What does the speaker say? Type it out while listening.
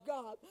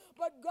God.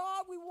 But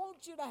God, we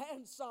want you to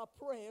answer our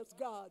prayers,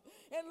 God.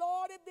 And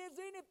Lord, if there's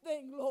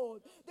anything,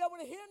 Lord, that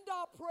would hinder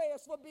our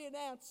prayers from being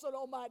answered,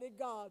 Almighty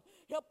God,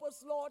 help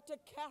us, Lord, to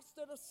cast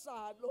it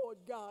aside, Lord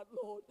God,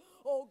 Lord.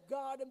 Oh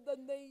God, in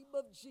the name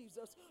of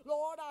Jesus,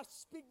 Lord, I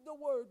speak the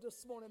word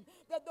this morning,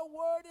 that the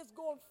word is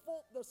going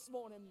forth this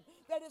morning,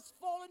 that it's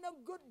falling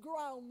on good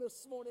ground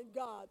this morning,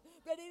 God,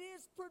 that it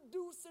is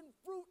producing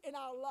fruit in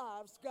our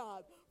lives,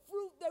 God,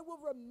 fruit that will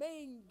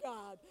remain,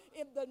 God,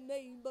 in the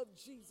name of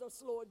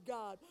Jesus, Lord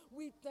God.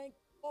 We thank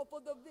you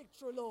for the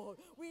victory, Lord.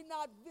 We're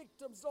not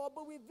victims, Lord,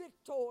 but we're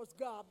victors,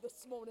 God,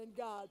 this morning,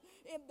 God,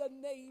 in the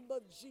name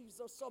of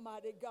Jesus,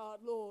 Almighty God,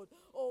 Lord.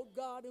 Oh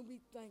God, and we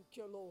thank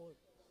you, Lord.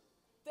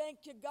 Thank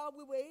you, God,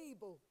 we were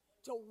able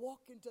to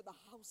walk into the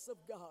house of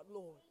God,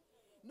 Lord.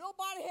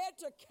 Nobody had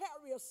to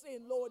carry us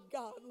in, Lord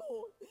God,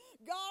 Lord.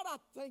 God, I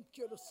thank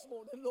you this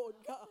morning, Lord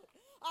God.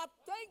 I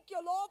thank you,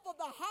 Lord, for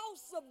the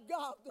house of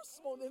God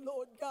this morning,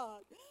 Lord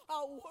God.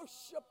 I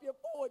worship you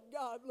for it,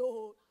 God,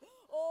 Lord.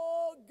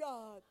 Oh,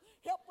 God,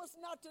 help us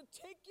not to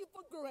take you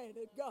for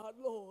granted, God,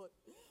 Lord.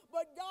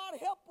 But, God,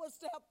 help us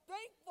to have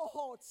thankful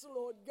hearts,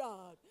 Lord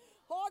God.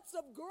 Hearts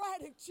of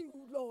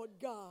gratitude, Lord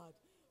God,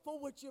 for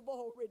what you've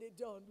already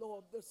done,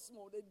 Lord, this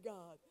morning,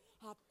 God.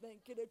 I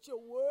thank you that your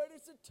word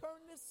is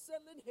eternally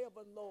settled in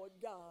heaven, Lord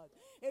God.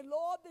 And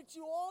Lord, that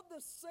you are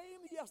the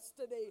same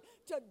yesterday,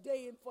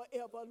 today, and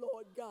forever,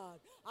 Lord God.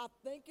 I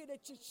thank you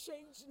that you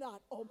change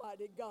not,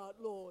 Almighty God,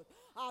 Lord.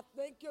 I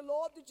thank you,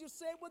 Lord, that you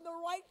say when the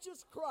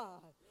righteous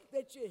cry,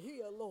 that you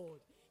hear,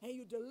 Lord, and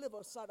you deliver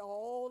us out of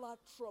all our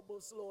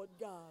troubles, Lord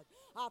God.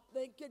 I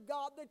thank you,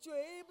 God, that you're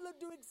able to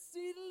do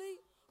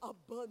exceedingly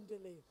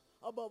abundantly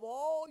above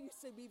all you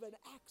say, we even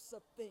acts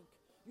of think.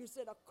 You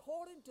said,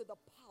 according to the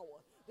power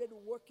that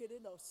worketh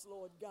in us,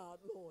 Lord God,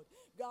 Lord.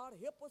 God,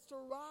 help us to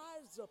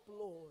rise up,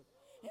 Lord,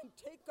 and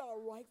take our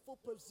rightful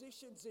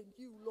positions in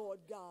you, Lord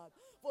God.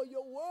 For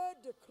your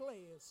word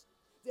declares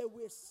that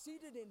we're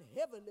seated in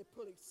heavenly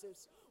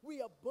places.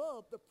 We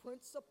above the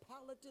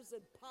principalities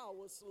and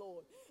powers,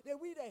 Lord.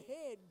 That we the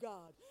head,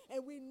 God,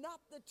 and we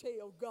not the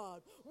tail,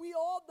 God. We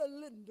are the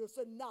lenders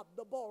and not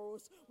the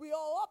borrowers. We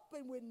are up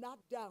and we're not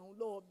down,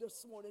 Lord,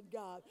 this morning,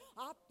 God.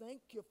 I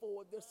thank you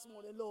for it this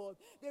morning, Lord,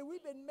 that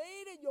we've been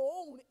made in your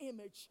own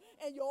image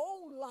and your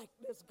own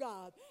likeness,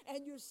 God.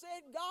 And you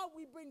said, God,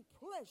 we bring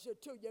pleasure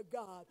to you,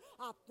 God.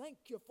 I thank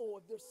you for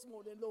it this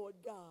morning, Lord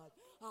God.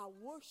 I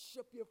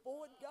worship you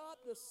for it, God,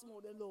 this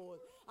morning, Lord.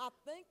 I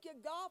thank you,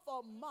 God,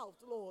 for a mouth,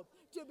 Lord,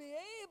 to be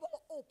able to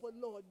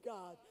open, Lord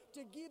God,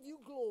 to give you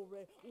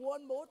glory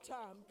one more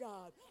time,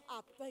 God.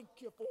 I thank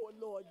you for it,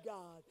 Lord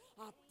God.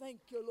 I thank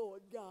you,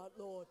 Lord God,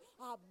 Lord.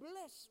 I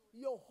bless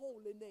your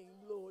holy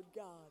name, Lord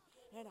God.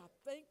 And I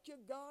thank you,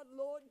 God,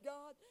 Lord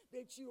God,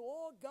 that you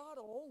are God,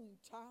 a on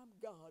time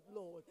God,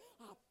 Lord.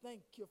 I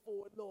thank you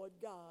for it, Lord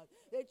God,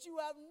 that you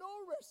have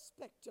no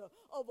respecter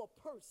of a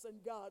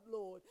person, God,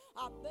 Lord.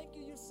 I thank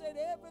you. You said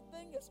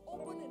everything is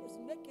open and is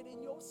naked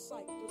in your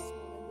sight this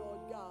morning,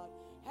 Lord God.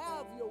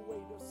 Have your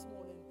way this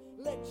morning.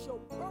 Let your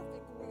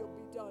perfect will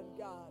be done,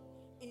 God.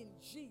 In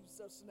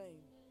Jesus'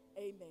 name,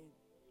 amen.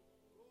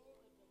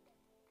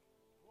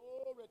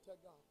 Glory to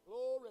God.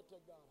 Glory to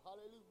God.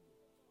 Hallelujah.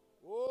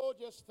 Oh,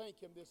 just thank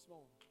him this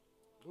morning.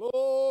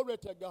 Glory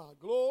to God.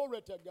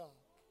 Glory to God.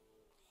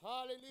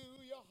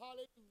 Hallelujah.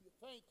 Hallelujah.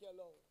 Thank you,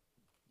 Lord.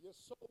 You're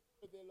so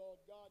worthy, Lord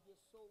God.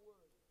 You're so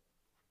worthy.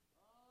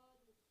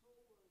 Ah, you're so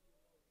worthy,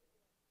 Lord.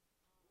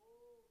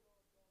 Oh, Lord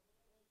God.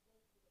 Thank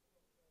you for the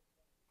prayer.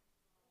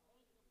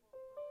 Thank you for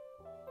glory to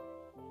God.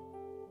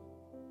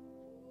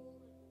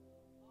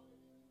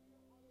 Hallelujah.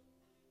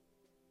 Hallelujah.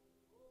 Oh,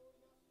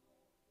 yes,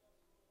 Lord.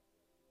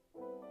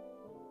 Yes,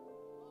 Lord.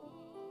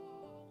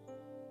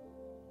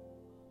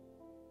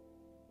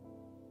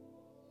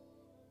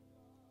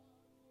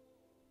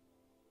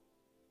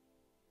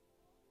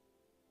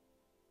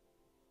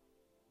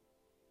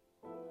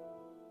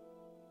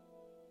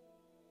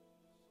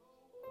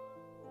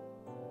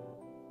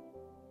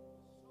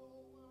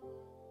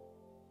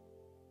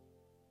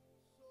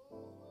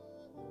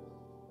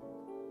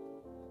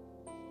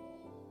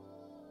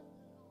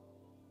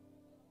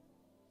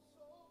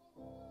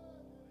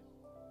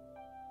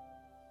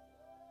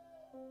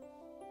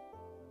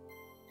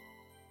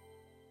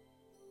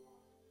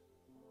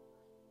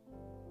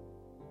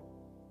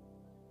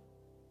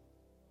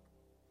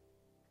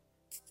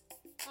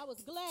 I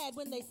was glad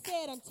when they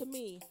said unto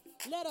me,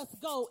 let us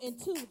go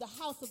into the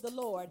house of the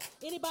Lord.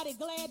 Anybody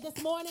glad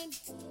this morning?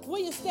 Will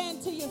you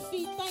stand to your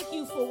feet? Thank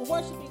you for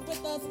worshiping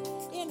with us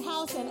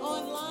in-house and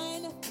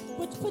online.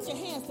 Put your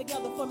hands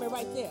together for me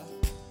right there.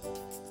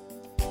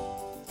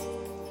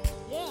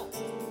 Yeah.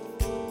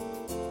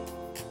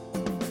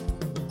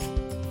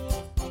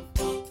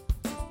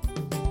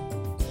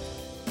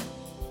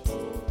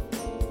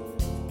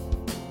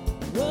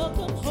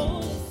 Welcome,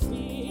 Holy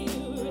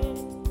Spirit.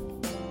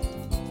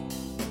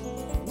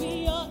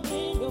 We are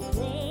in your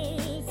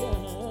presence.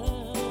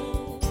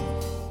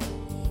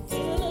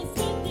 Fill us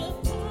with your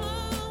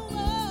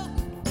power.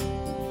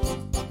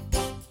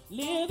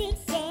 Live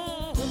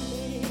inside of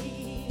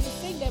me.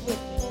 Sing that with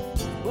me.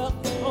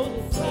 Welcome.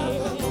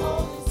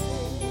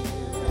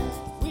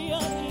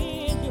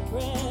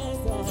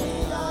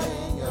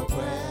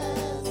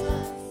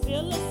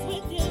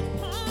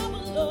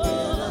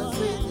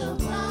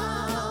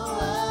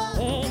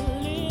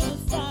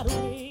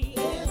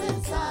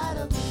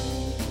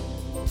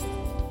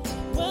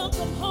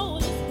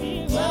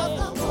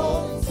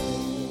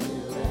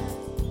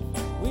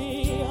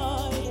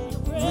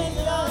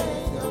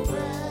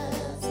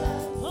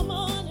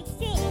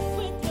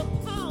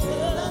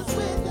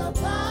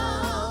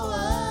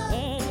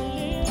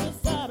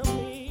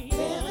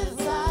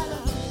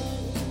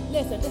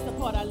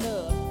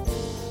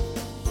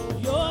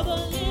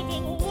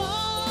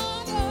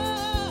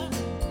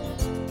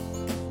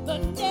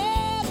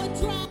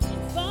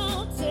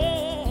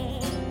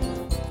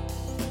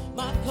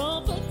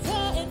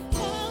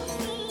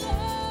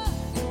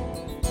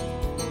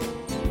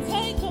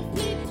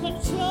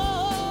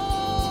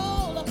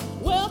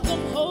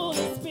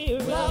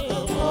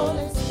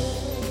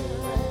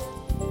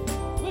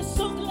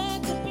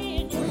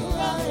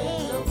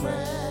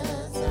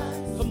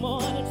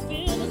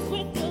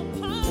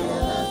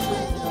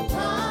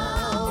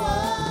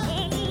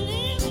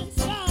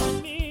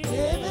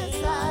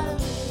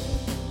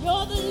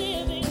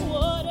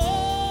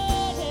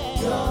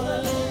 You're the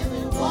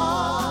living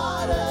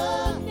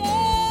water.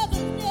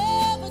 Never,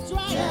 never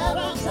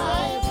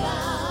dry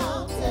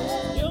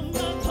fountain. You're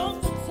my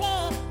comforter,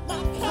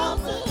 my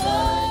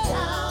counselor.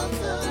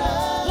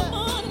 Come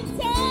on and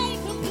take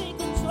complete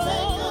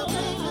control.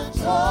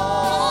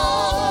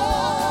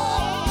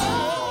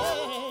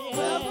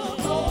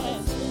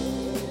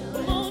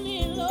 Come on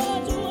in,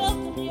 Lord, you're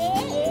welcome,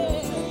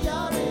 yeah.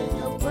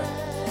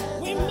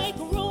 We make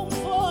room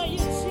for you,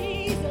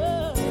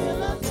 Jesus.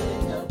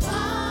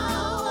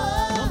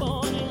 Come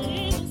on and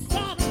live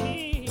inside of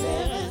me.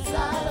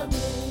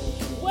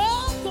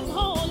 Welcome,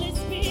 Holy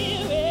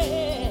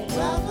Spirit.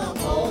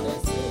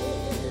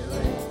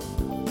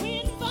 We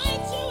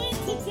invite you in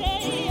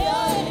today.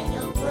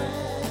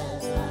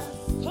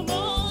 Come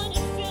on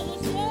and fill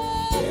us,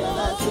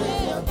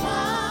 Lord.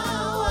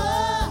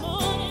 Come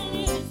on and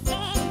live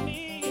inside of me.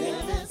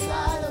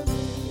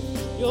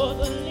 You're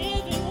the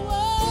living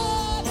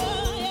water.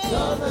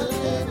 You're the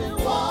living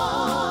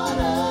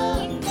water.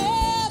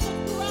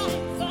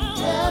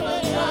 Never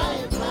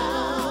drying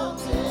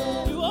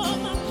fountain. You are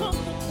my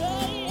comforter,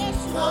 yes,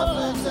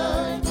 Lord.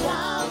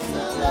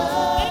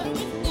 And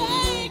we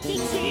thank you,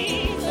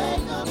 Jesus.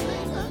 Take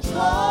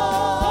control.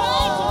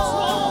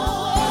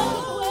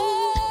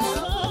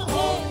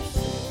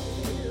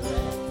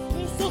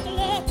 We're so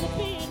glad to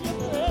be in your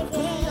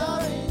presence.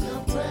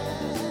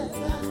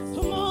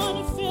 Come on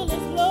and fill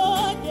us,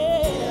 Lord,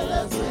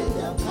 yeah.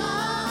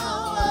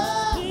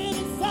 Live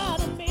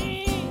inside of me.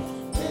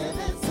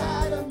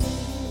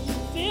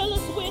 Fill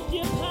us with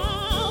your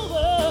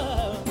power.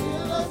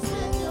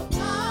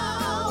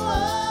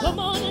 Come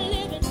on and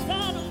live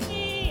inside of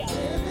me.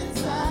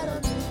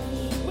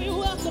 We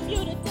welcome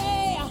you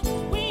today.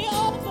 We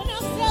open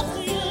ourselves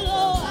to you,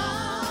 Lord.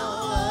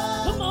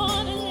 Come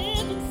on and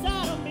live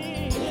inside of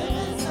me.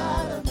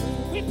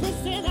 We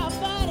present our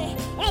body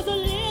as a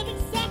living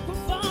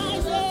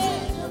sacrifice.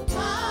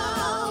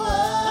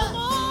 Come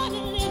on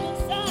and live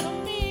inside of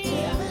me.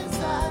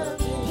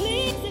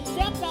 Please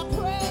accept our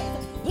praise.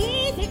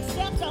 Please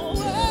accept our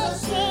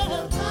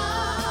worship.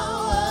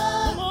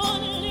 Come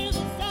on and live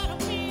inside of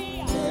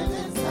me.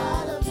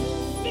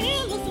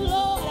 Fill us,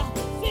 Lord.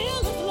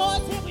 Fill us,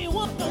 Lord, till we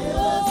want no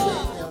more.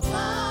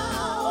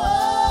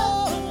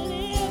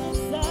 Live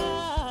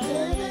inside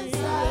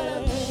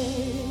of me.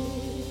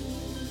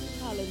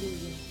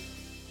 Hallelujah.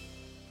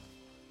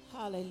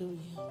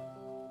 Hallelujah.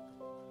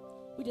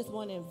 We just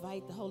want to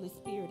invite the Holy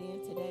Spirit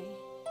in today.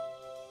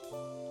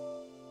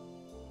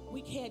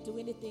 We can't do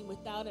anything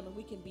without him, and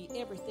we can be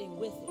everything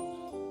with him.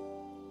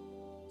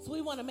 So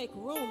we want to make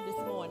room this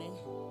morning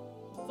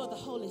for the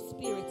Holy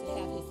Spirit to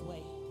have his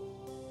way.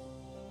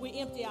 We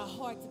empty our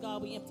hearts,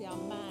 God. We empty our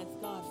minds,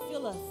 God.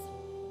 Fill us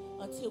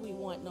until we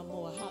want no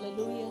more.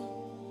 Hallelujah.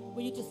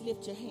 Will you just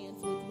lift your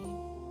hands with me?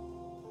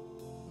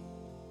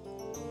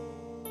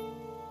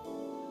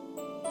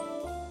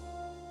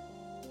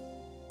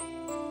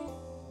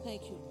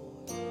 Thank you,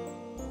 Lord.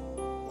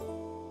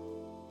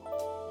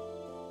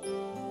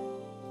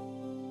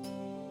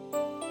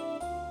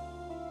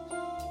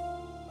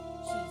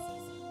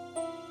 Jesus.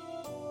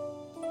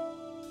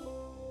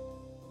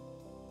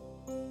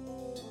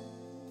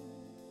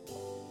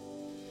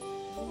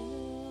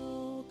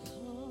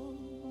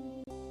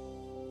 Welcome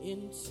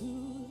into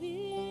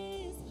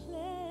this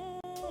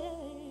place.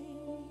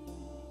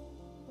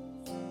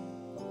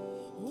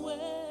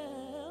 Welcome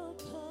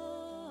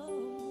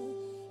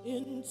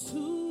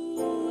into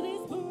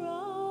this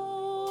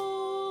broken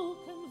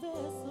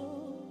vessel.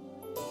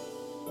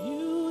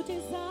 You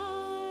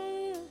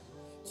desire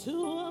to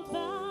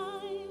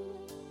abide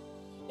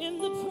in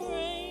the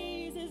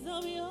praises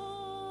of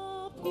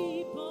your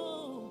people.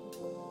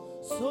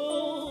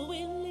 So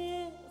we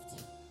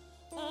lift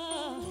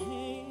our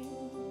hands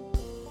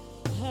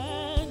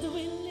and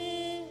we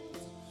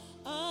lift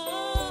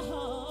our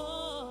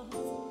hearts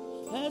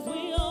as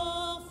we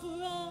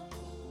offer up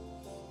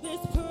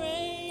this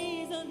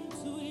praise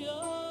unto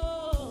your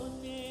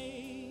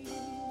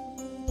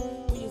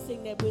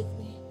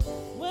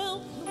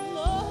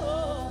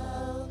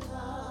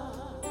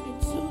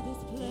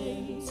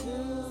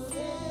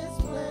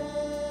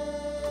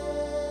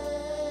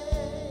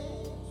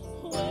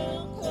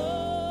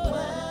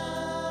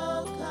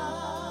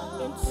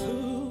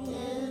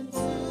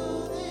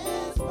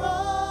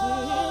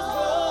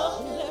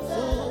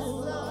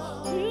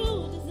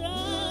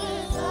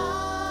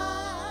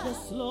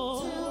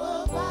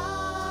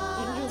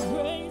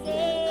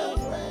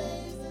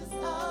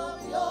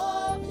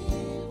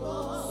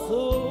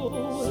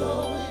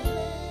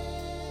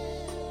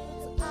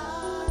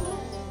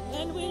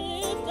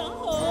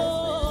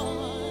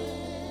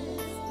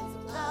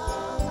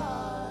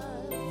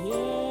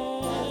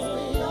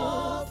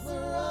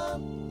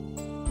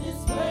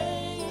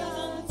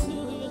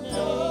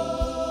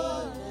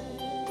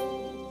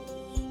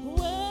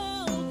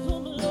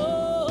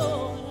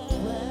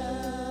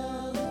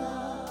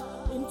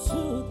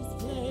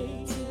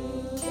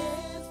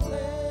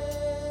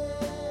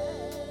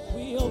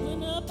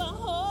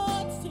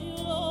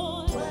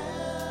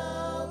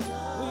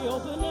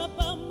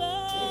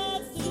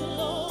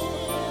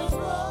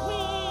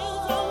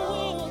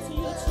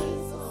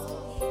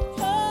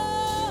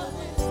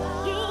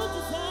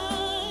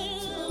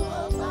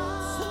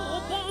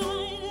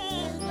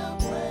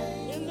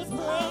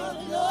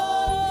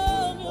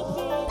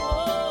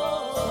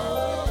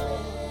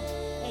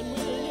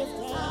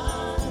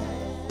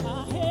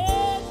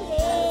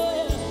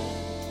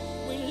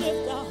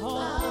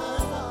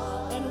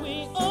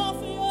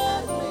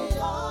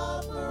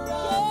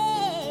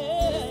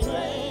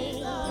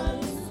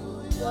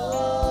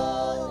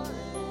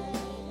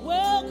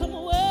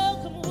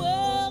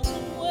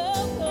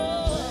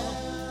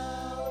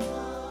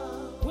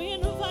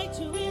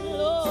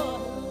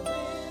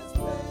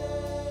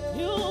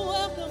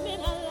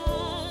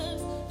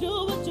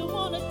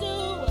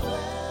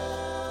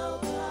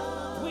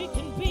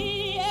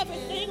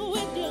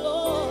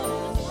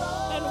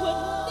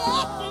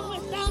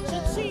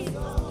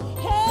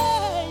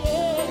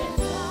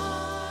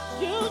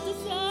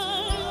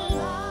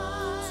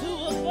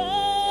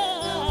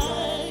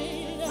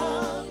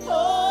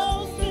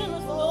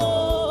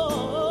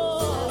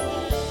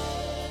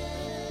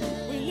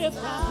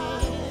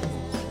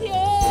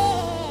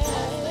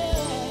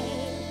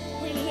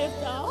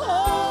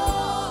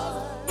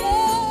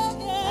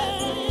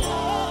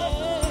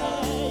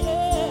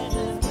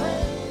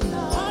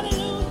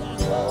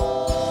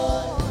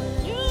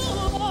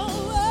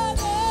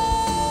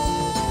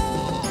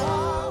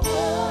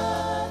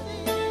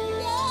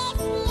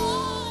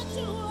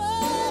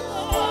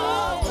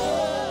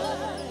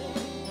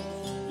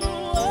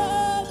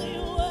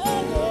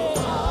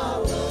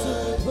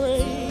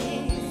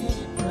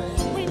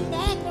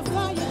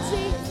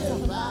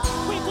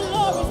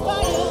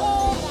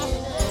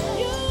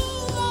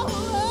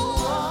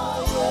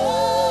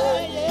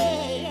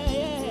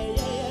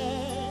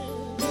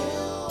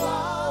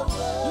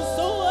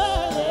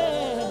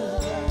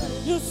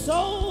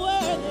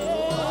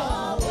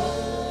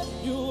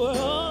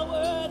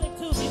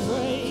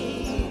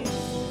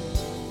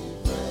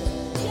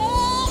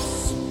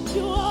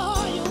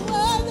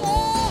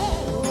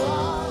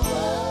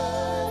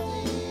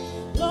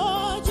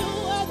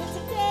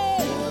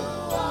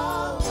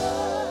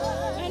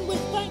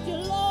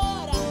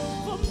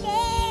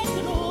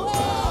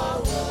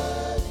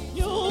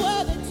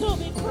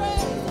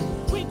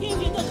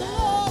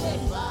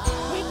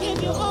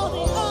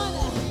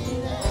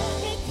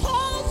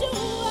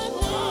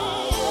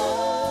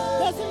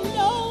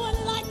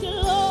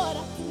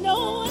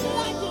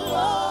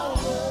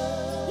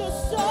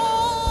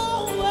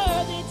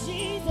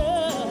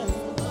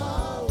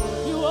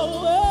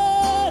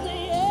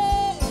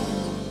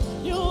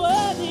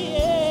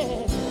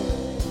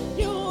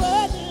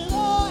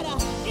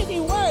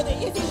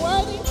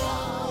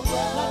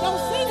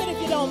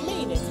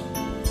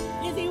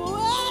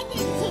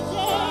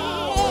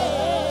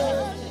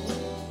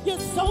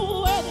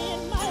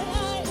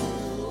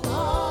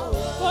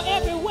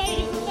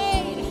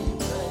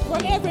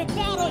every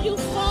battle you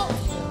fought,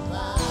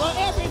 for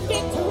every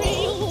victory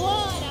you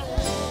won.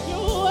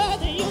 You're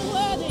worthy, you're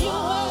worthy,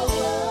 you're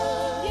worthy.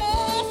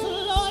 Yes,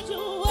 Lord,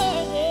 you're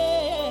worthy.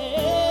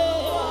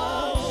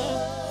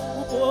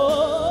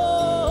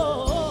 Oh,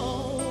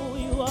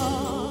 you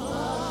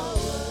are.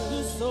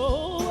 You're so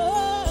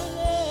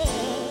worthy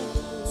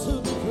to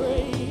be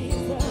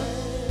praised.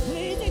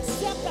 Please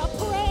accept our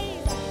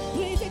praise.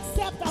 Please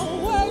accept our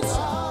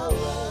worship.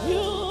 You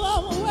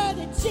are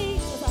worthy,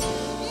 Jesus.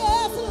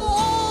 Yes,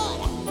 Lord.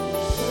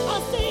 I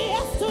say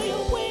yes to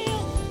your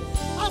will.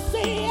 I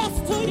say yes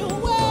to your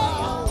way.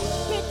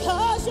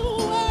 Because you're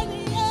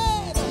worthy,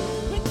 yes.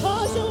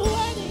 Because you're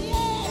worthy,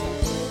 yes.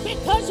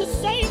 Because you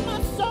saved my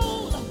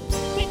soul.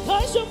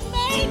 Because you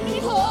made me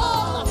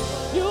whole.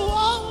 You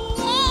are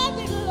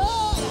worthy,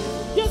 Lord.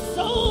 You're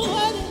so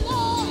worthy,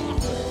 Lord.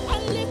 I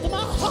lift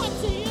my heart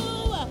to you.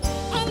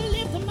 I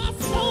lift my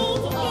soul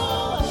to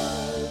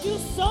you.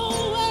 You're so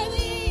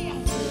worthy.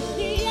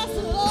 Yes,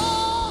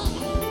 Lord.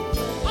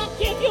 I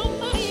give you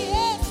my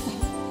yes.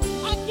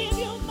 I give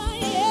you my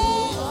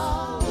yes.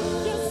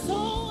 You're so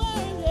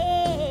worthy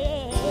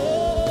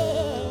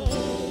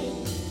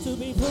to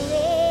be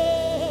praised.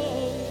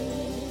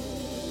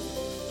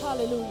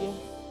 Hallelujah.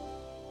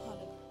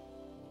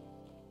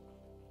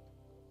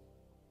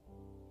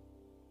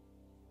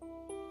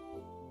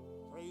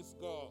 Praise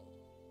God.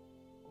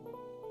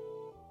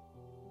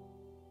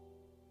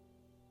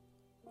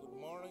 Good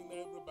morning,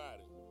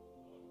 everybody.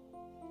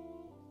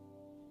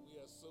 We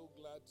are so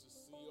glad to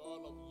see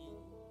all of you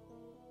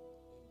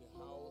in the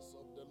house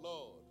of the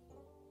Lord.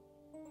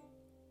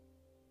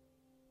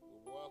 We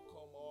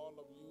welcome all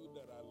of you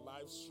that are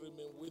live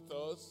streaming with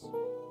us,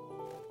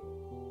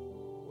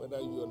 whether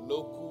you're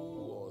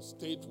local or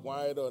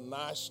statewide or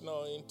national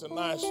or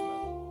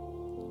international.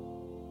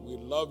 We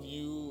love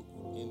you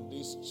in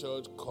this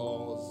church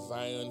called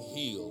Zion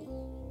Hill.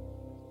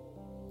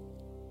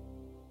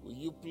 Will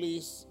you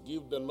please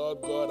give the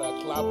Lord God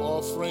a clap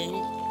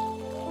offering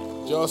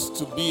just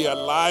to be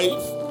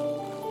alive,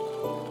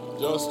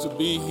 just to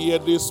be here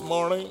this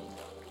morning?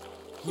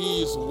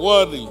 He is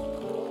worthy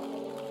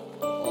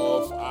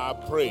of our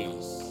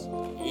praise.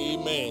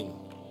 Amen.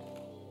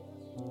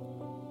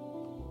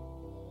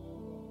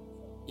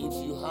 If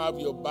you have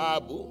your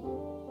Bible,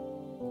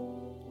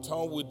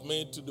 turn with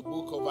me to the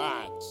book of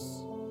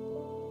Acts,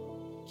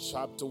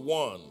 chapter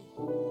 1,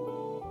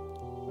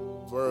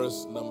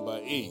 verse number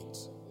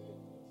 8.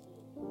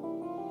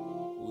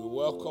 We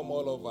welcome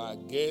all of our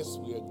guests.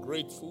 We are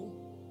grateful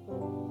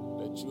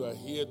that you are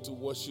here to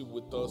worship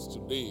with us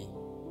today.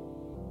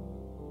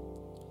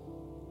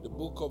 The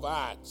book of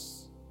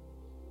Acts,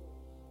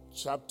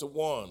 chapter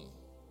 1,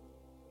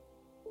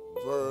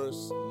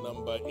 verse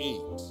number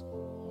 8.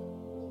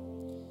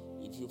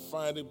 If you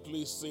find it,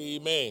 please say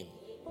amen.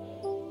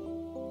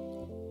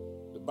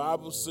 The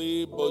Bible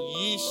says, but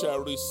ye shall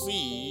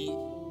receive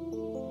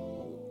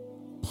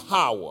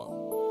power.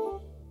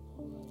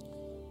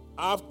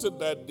 After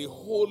that, the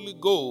Holy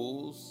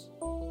Ghost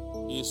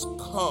is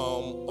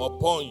come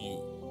upon you.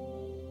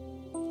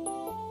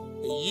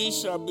 And ye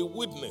shall be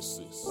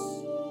witnesses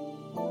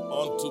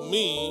unto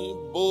me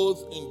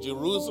both in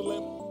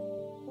Jerusalem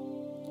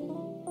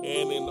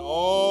and in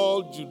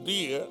all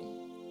Judea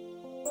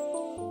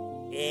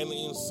and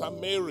in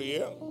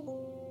Samaria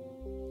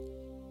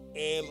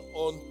and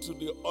unto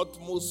the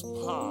utmost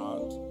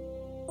part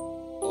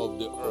of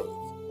the earth.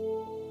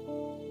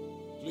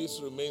 Please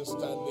remain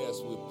standing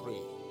as we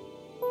pray.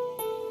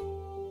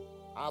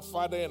 Our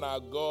Father and our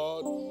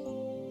God,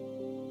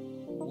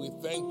 we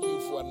thank you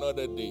for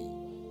another day.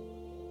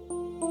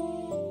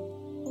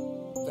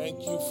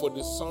 Thank you for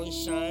the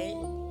sunshine.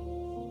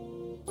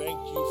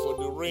 Thank you for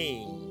the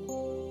rain.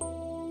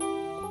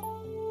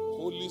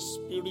 Holy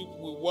Spirit,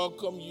 we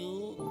welcome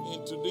you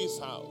into this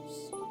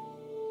house.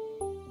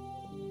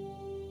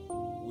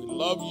 We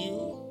love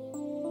you,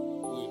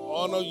 we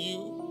honor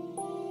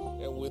you,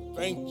 and we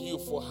thank you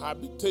for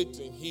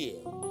habitating here.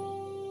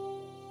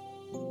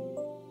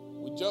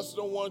 We just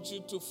don't want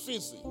you to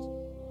visit.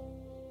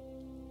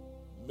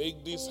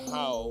 Make this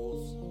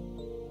house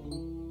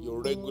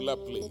your regular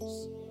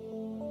place.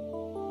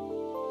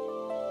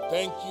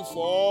 Thank you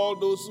for all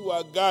those who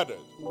are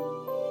gathered.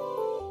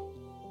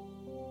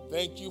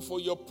 Thank you for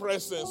your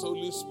presence,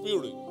 Holy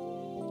Spirit.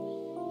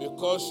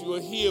 Because you are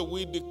here,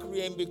 we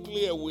decree and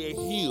declare we are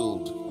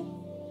healed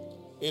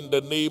in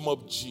the name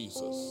of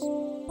Jesus.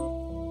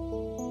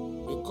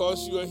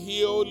 Because you are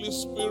here, Holy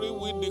Spirit,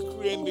 we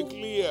decree and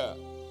declare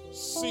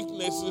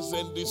sicknesses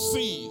and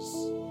disease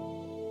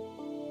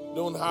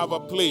don't have a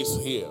place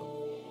here.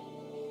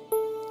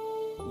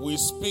 We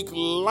speak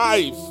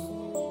life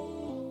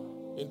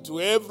into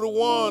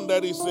everyone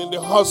that is in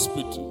the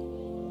hospital.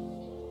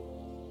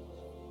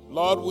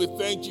 Lord, we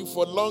thank you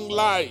for long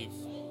life.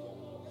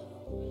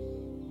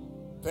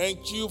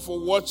 Thank you for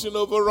watching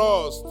over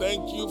us.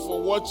 Thank you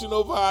for watching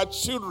over our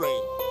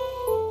children.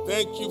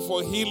 Thank you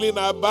for healing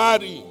our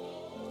body.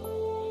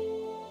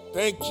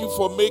 Thank you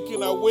for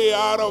making a way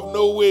out of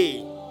no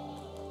way.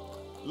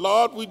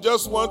 Lord, we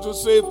just want to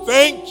say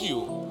thank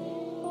you.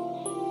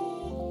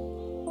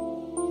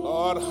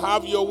 Lord,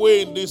 have your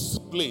way in this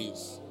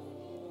place.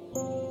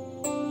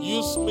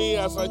 Use me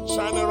as a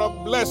channel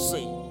of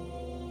blessing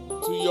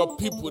to your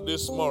people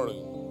this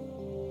morning.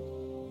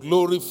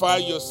 Glorify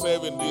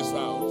yourself in this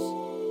house.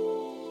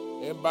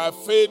 And by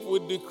faith we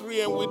decree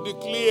and we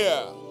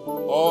declare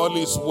all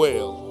is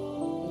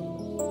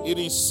well. It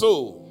is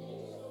so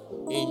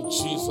in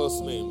Jesus'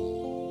 name.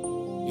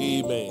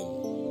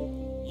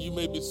 Amen. You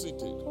may be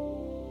seated.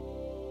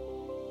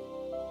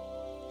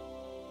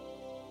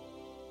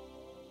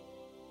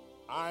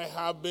 I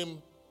have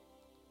been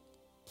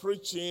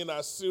preaching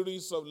a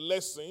series of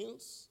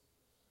lessons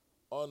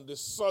on the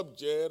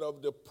subject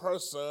of the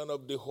person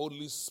of the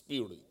Holy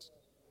Spirit.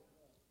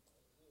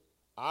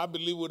 I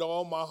believe with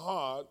all my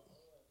heart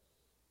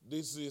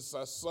this is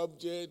a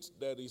subject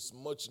that is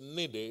much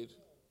needed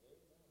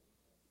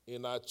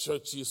in our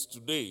churches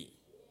today.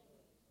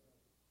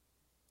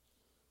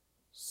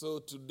 So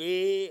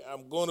today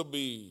I'm going to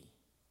be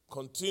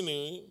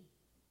continuing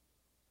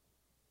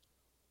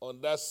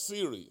on that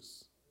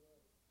series.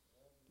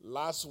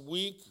 Last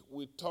week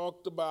we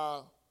talked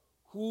about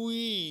who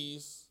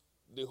is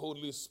the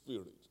Holy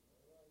Spirit.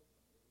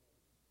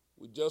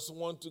 We just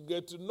want to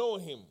get to know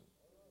him.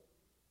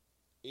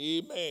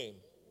 Amen.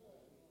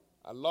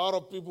 A lot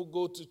of people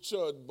go to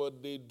church,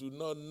 but they do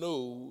not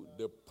know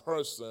the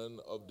person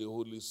of the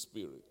Holy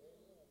Spirit.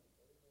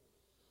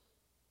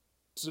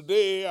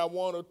 Today, I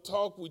want to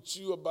talk with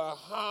you about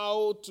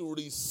how to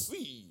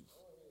receive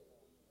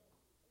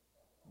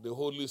the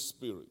Holy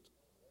Spirit.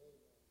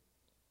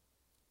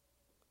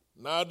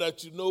 Now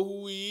that you know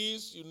who he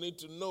is, you need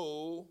to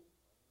know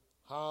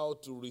how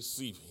to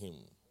receive him.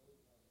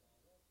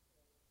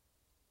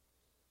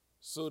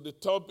 So the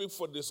topic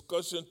for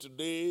discussion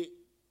today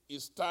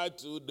is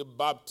titled The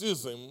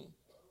Baptism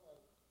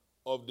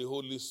of the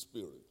Holy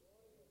Spirit.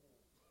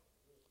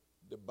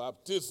 The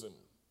baptism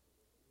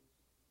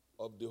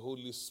of the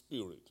Holy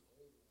Spirit.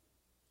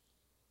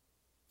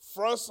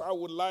 First, I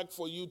would like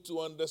for you to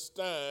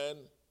understand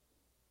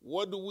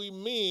what do we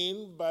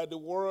mean by the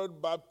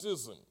word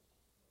baptism.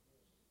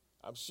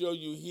 I'm sure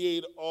you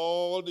hear it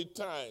all the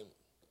time,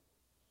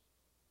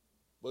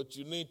 but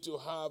you need to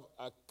have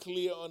a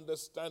clear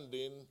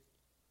understanding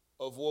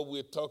of what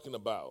we're talking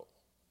about.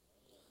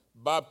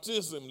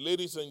 Baptism,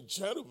 ladies and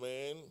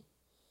gentlemen,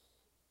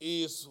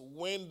 is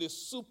when the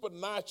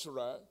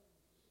supernatural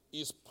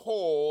is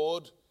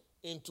poured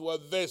into a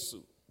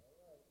vessel.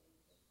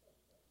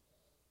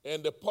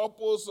 And the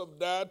purpose of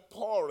that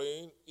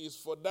pouring is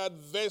for that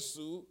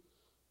vessel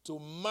to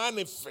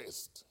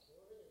manifest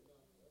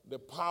the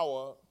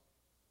power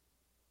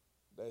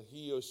that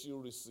he or she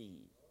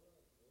receive.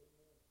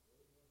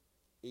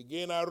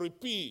 Again, I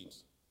repeat,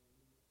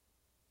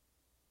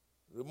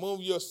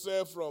 remove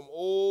yourself from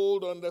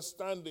old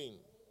understanding.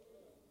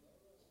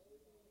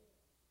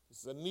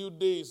 It's a new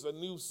day, it's a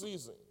new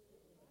season.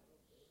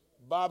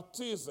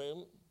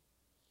 Baptism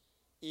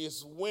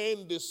is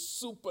when the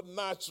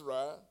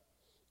supernatural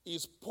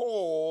is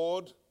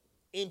poured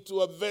into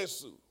a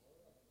vessel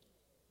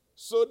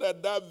so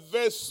that that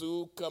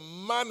vessel can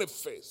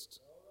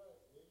manifest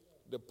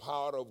the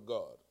power of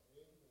God.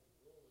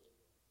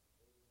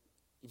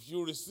 If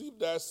you receive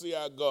that, say,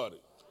 I got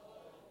it.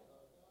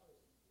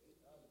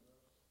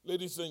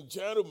 Ladies and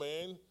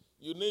gentlemen,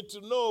 you need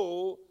to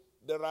know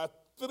there are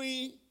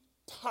 3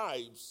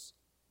 types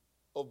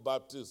of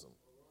baptism.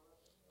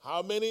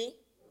 How many?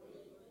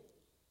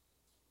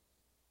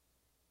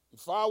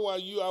 If I were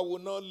you, I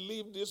would not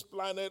leave this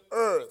planet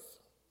Earth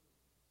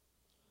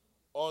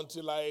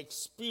until I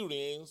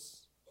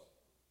experience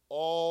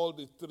all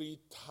the 3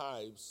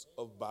 types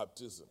of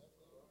baptism.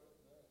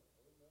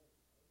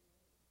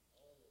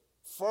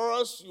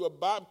 First, you are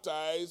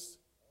baptized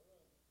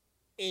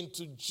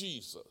into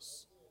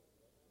Jesus.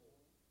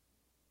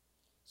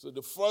 So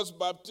the first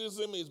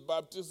baptism is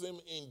baptism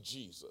in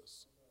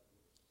Jesus.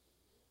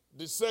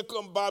 The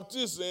second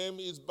baptism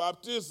is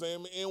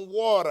baptism in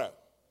water.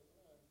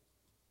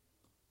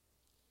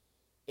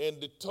 And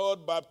the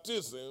third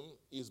baptism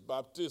is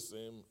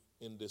baptism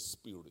in the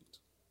Spirit.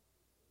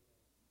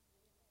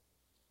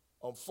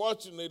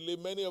 Unfortunately,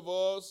 many of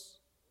us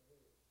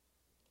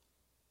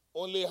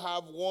only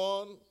have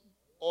 1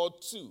 or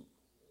 2.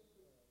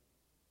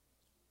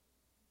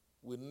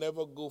 We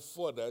never go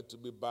further to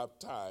be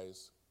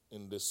baptized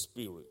in the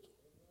Spirit.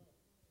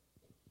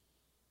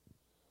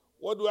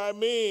 What do I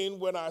mean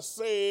when I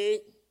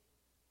say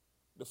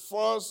the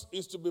first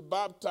is to be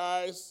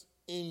baptized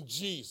in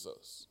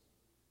Jesus?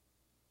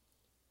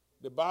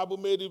 The Bible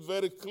made it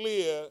very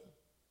clear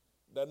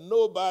that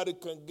nobody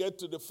can get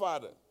to the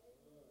Father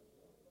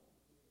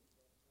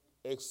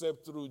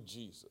except through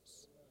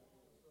Jesus.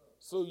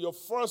 So your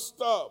first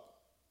stop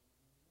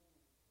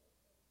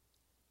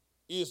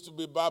is to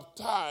be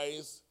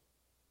baptized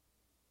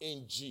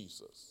in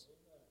Jesus.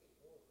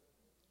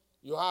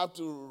 You have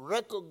to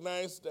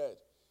recognize that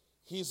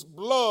his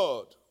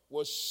blood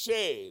was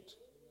shed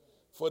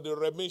for the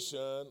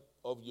remission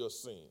of your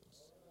sins.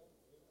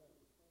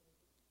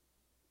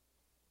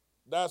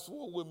 That's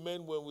what we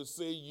mean when we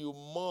say you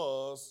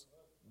must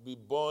be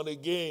born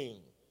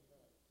again.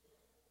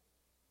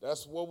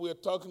 That's what we're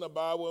talking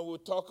about when we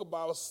talk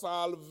about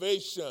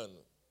salvation.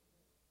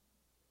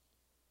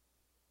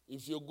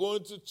 If you're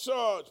going to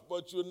church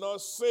but you're not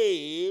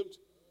saved,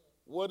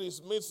 what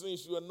is missing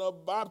is you are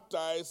not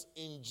baptized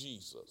in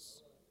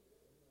Jesus.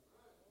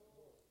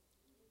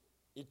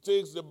 It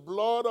takes the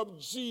blood of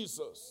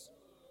Jesus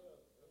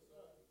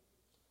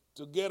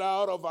to get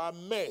out of our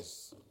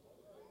mess.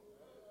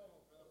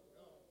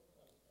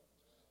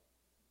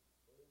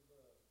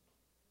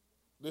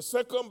 The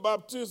second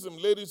baptism,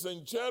 ladies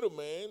and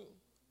gentlemen,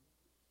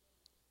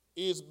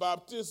 is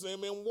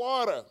baptism in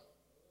water.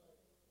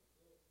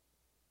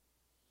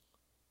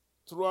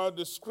 Throughout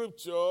the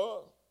scripture,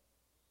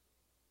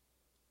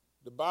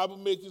 the Bible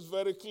makes it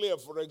very clear.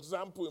 For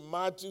example, in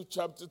Matthew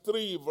chapter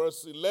 3,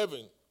 verse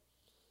 11,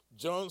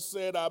 John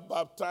said, I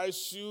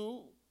baptize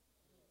you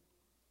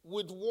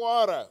with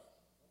water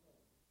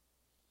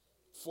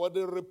for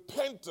the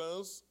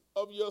repentance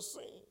of your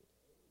sin.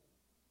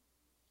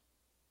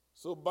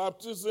 So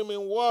baptism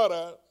in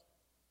water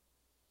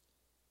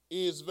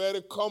is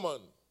very common.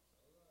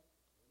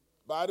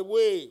 By the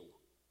way,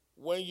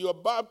 when you're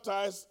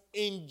baptized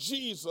in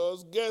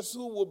Jesus, guess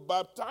who will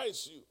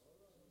baptize you?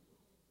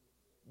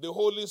 The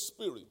Holy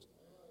Spirit.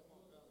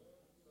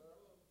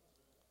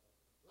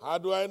 How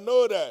do I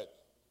know that?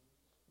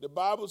 The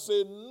Bible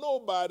says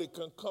nobody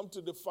can come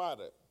to the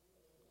Father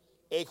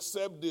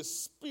except the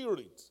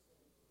Spirit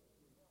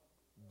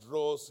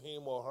draws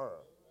him or her.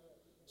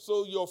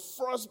 So your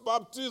first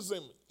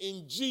baptism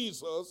in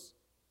Jesus,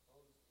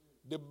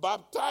 the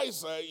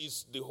baptizer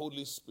is the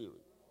Holy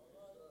Spirit.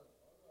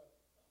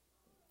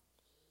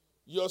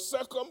 Your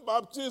second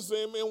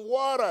baptism in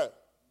water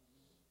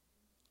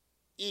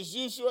is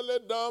usually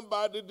done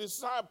by the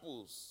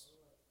disciples,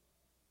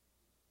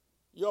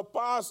 your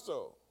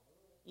pastor,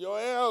 your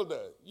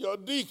elder, your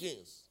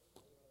deacons.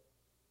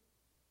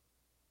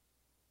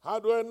 How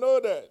do I know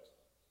that?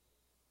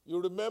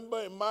 You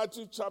remember in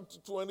Matthew chapter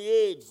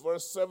 28,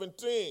 verse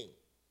 17,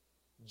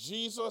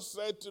 Jesus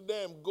said to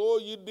them, go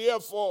ye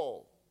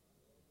therefore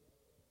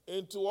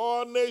into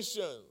all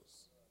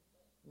nations.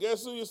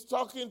 Guess who he's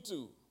talking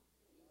to?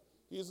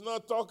 He's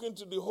not talking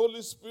to the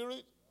Holy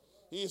Spirit.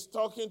 He's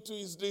talking to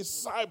his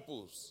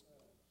disciples.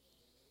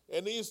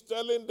 And he's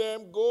telling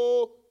them,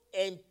 go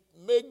and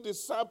make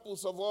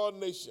disciples of all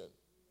nations.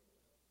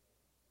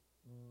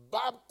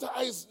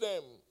 Baptize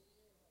them.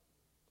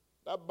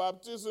 That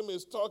baptism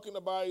is talking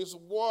about is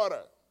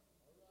water.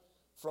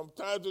 From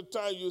time to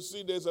time, you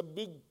see there's a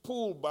big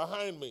pool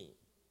behind me.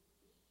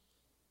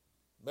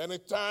 Many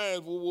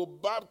times we will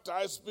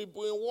baptize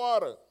people in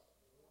water.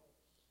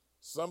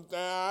 Sometimes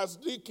I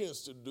ask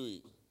deacons to do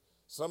it.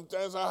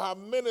 Sometimes I have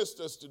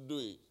ministers to do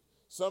it.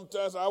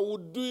 Sometimes I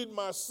would do it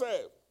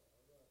myself.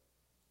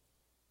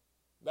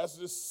 That's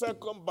the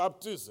second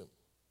baptism.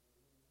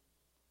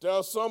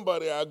 Tell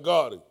somebody I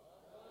got it.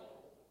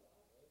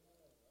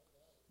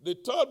 The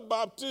third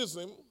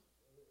baptism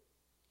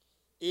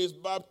is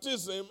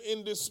baptism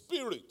in the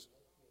Spirit.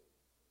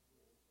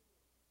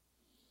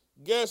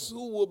 Guess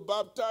who will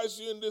baptize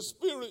you in the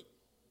Spirit?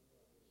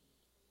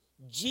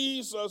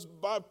 Jesus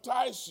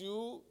baptized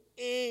you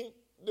in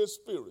the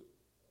Spirit.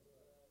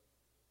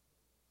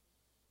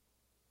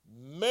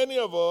 Many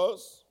of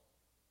us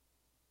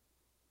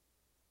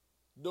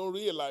don't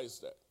realize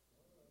that.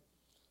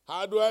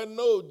 How do I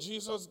know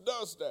Jesus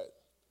does that?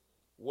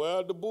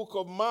 Well, the book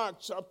of Mark,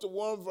 chapter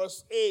 1,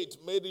 verse 8,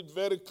 made it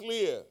very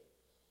clear.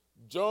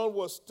 John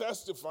was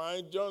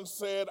testifying. John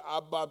said, I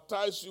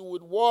baptize you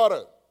with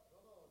water.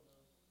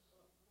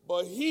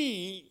 But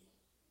he,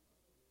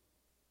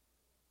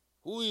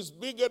 who is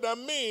bigger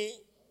than me,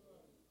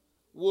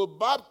 will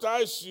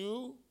baptize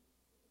you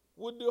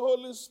with the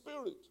Holy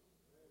Spirit.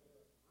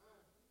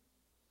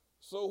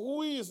 So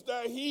who is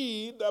that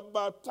he that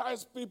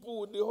baptized people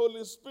with the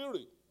Holy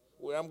Spirit?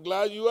 Well, I'm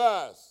glad you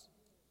asked.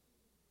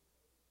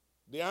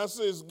 The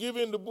answer is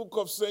given in the book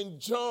of St.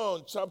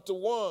 John, chapter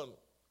 1,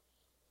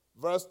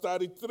 verse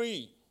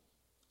 33.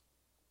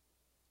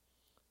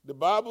 The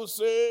Bible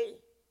says,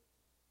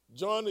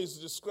 John is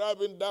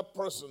describing that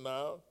person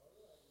now.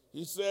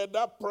 He said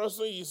that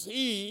person is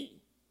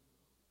he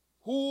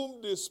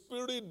whom the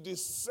Spirit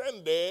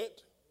descended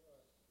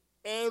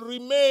and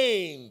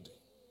remained.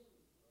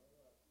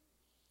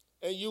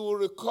 And you will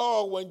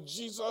recall when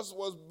Jesus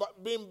was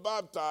being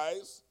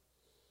baptized,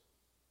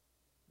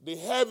 the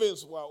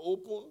heavens were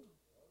opened,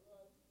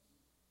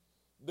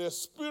 the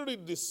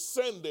Spirit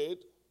descended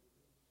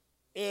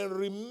and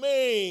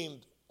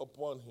remained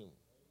upon him.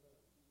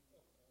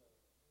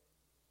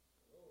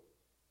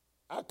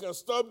 I can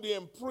stop there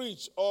and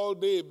preach all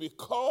day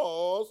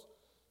because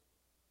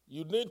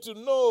you need to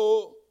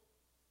know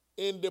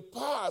in the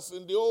past,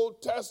 in the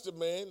Old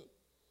Testament,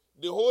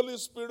 the Holy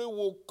Spirit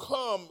will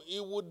come, he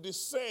would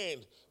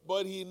descend,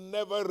 but he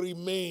never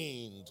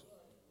remained.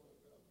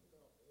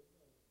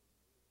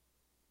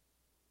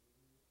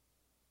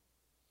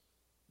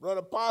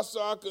 Brother Pastor,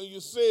 how can you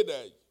say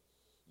that?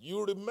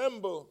 You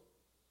remember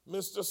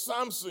Mr.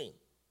 Samson.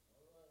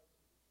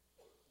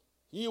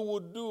 He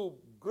would do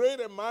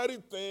great and mighty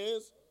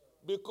things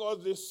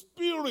because the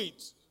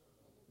Spirit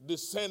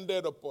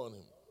descended upon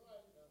him.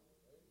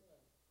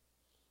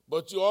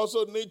 But you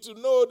also need to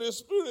know the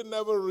Spirit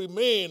never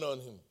remained on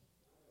him.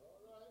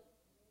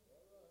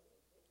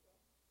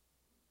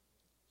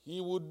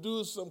 He would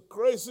do some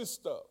crazy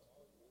stuff.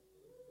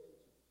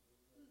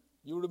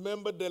 You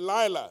remember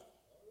Delilah.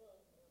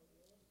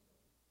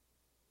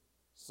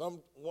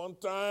 One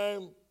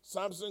time,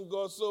 Samson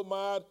got so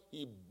mad,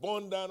 he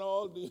burned down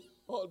all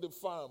the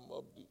farm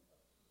of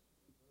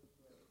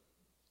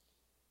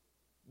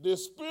the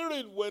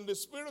Spirit. When the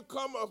Spirit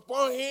come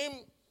upon him,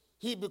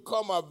 he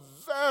become a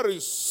very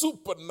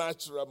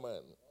supernatural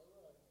man.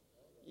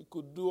 He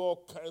could do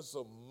all kinds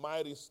of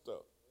mighty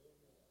stuff.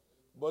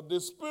 But the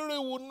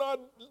Spirit would not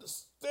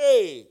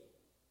stay.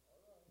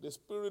 The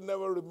Spirit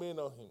never remained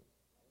on him.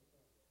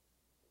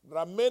 There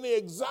are many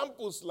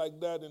examples like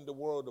that in the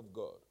Word of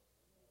God.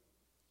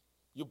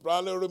 You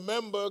probably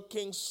remember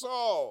King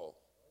Saul.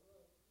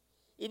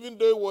 Even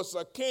though he was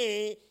a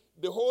king,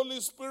 the Holy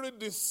Spirit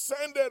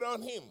descended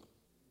on him.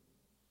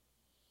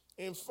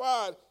 In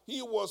fact,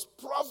 he was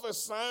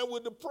prophesying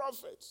with the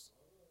prophets.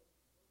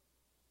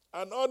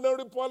 An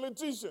ordinary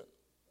politician.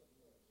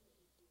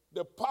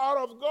 The power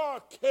of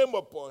God came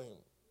upon him.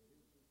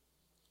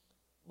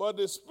 But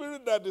the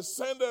Spirit that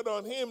descended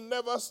on him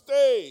never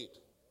stayed.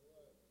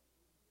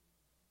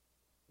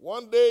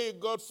 One day he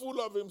got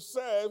full of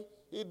himself.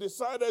 He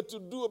decided to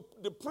do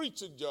the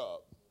preaching job.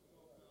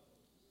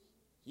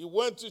 He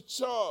went to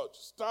church,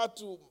 started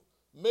to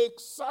make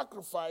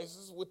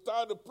sacrifices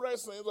without the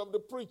presence of the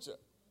preacher.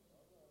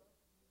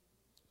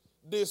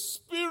 The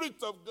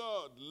Spirit of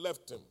God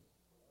left him.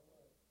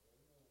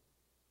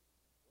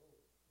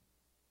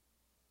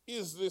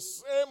 It's the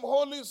same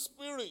Holy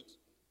Spirit.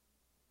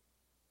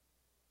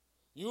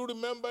 You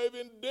remember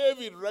even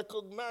David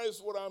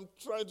recognized what I'm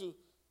trying to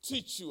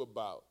teach you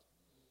about.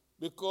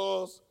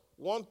 Because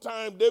one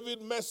time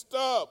David messed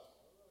up.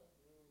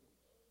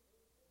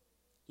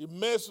 He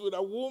messed with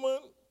a woman.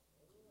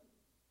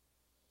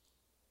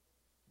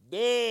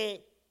 Then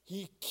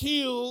he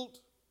killed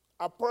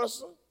a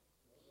person,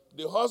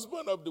 the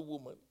husband of the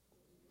woman.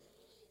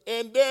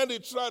 And then he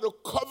tried to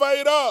cover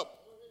it up.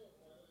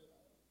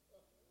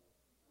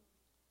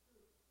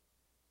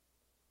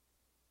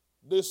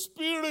 The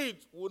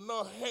Spirit would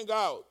not hang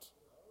out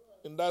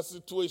in that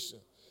situation.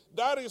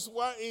 That is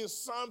why in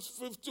Psalms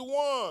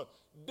 51,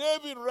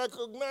 David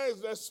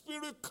recognized that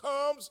Spirit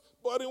comes,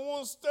 but it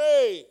won't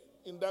stay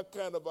in that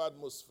kind of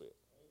atmosphere.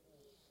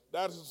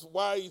 That is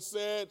why he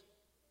said,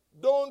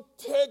 don't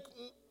take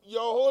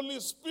your Holy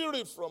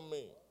Spirit from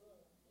me.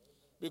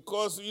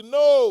 Because he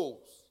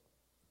knows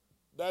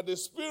that the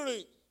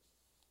Spirit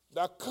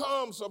that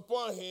comes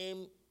upon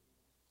him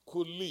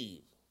could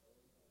leave.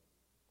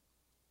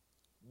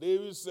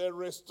 David said,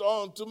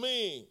 restore unto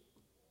me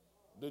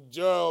the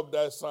joy of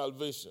thy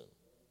salvation.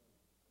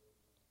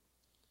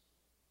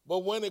 But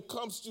when it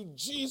comes to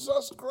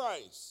Jesus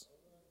Christ,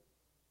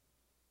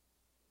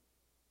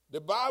 the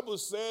Bible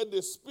said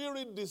the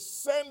Spirit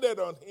descended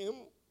on him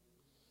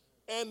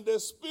and the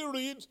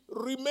Spirit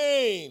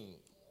remained.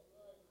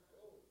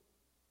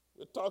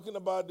 We're talking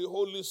about the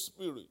Holy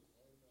Spirit.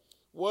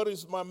 What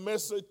is my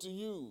message to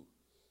you?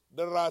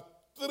 There are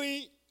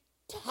 3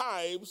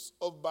 types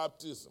of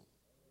baptism.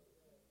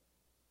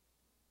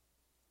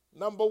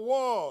 Number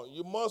 1,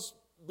 you must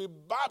be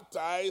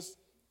baptized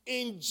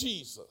in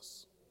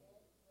Jesus.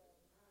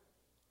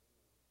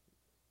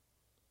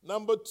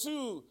 Number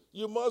 2,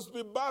 you must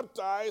be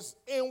baptized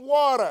in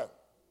water.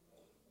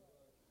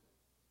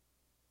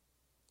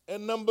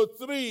 And number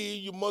 3,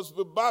 you must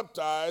be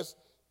baptized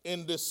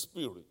in the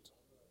Spirit.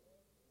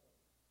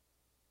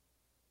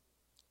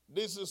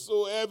 This is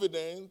so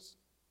evident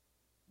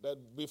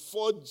that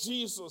before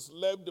Jesus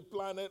left the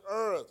planet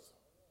Earth,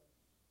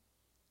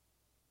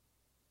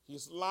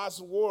 his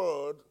last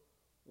word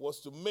was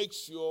to make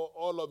sure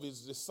all of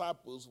his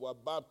disciples were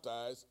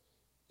baptized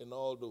in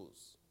all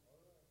those.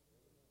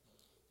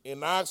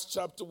 In Acts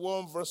chapter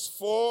 1, verse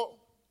 4,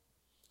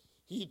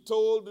 he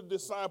told the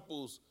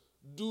disciples,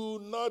 do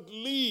not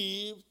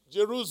leave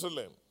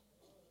Jerusalem.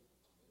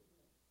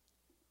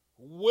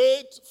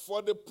 Wait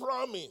for the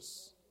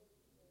promise.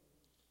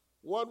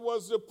 What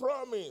was the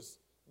promise?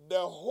 The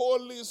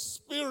Holy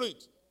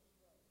Spirit.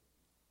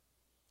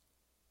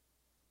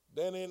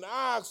 Then in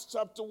Acts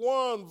chapter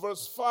 1,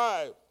 verse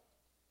 5,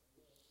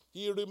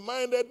 he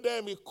reminded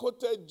them, he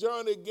quoted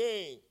John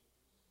again.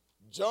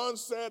 John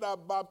said, I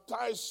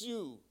baptize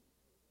you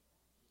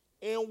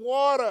in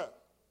water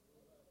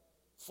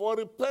for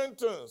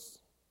repentance,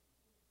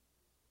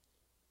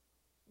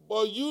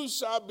 but you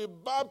shall be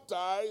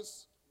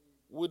baptized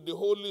with the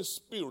Holy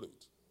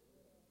Spirit.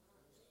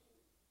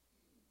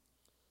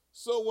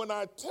 So when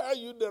I tell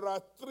you there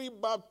are 3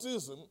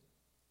 baptisms,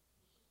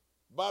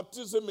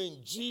 baptism in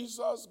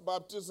Jesus,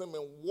 baptism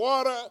in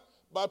water,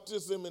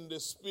 baptism in the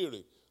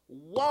Spirit.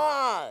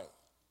 Why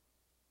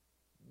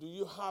do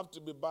you have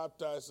to be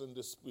baptized in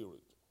the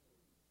Spirit?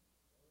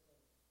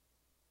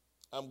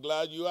 I'm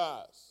glad you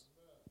asked.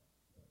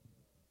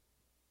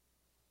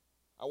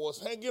 I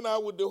was hanging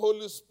out with the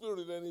Holy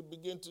Spirit and he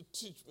began to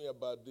teach me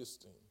about this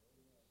thing.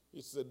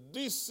 He said,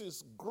 this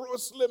is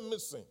grossly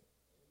missing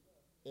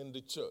in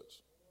the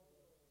church.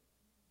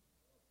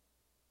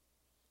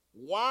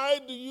 Why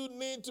do you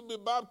need to be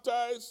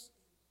baptized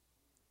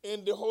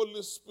in the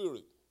Holy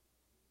Spirit?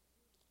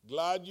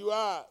 Glad you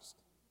asked.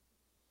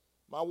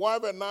 My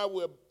wife and I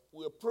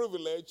were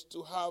privileged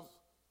to have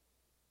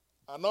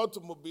an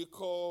automobile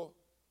called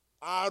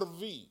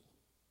RV.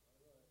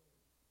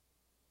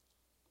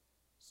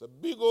 It's a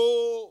big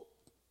old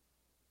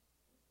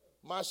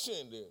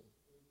machine there.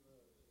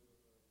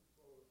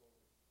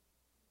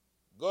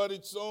 Got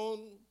its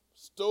own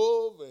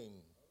stove and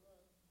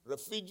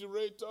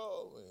refrigerator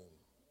and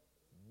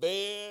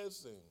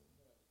beds and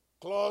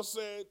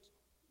closet.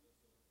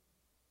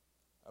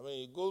 I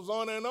mean, it goes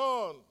on and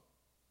on.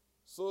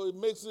 So it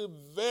makes it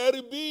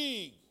very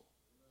big.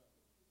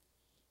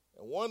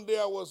 And one day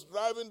I was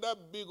driving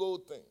that big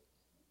old thing.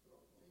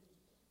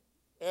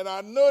 And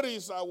I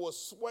noticed I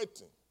was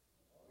sweating.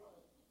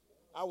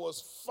 I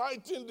was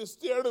fighting the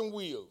steering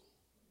wheel.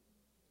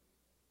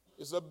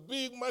 It's a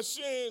big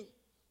machine,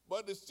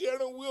 but the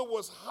steering wheel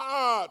was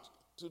hard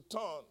to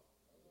turn.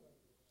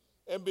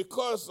 And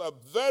because a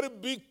very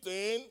big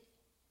thing,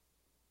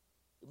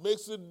 it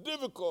makes it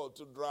difficult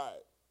to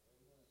drive.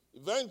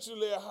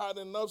 Eventually, I had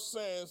enough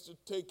sense to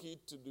take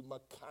it to the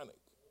mechanic.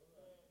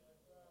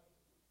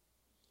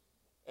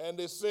 And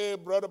they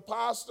said, Brother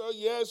Pastor,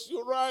 yes,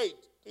 you're right.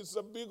 It's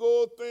a big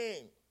old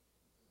thing.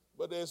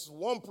 But there's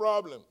one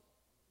problem.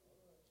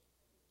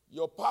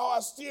 Your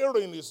power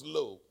steering is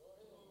low.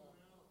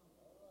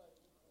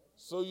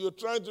 So you're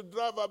trying to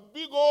drive a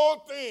big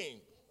old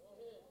thing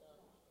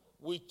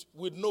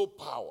with no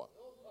power.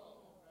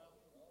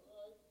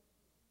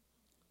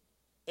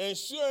 And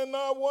sure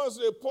enough, once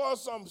they poured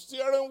some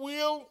steering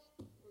wheel,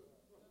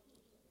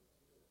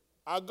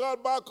 I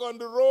got back on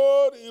the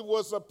road. It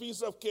was a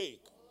piece of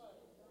cake.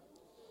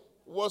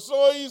 It was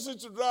so easy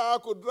to drive, I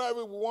could drive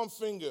it with one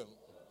finger.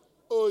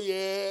 Oh,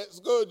 yes,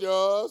 go,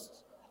 Josh.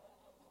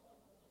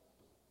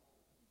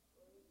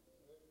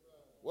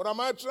 What am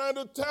I trying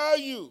to tell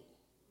you?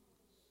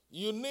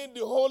 You need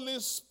the Holy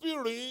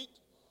Spirit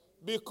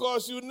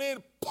because you need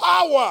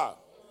power.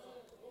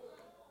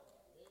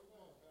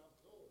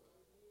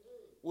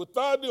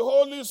 Without the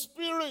Holy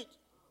Spirit,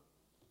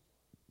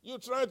 you're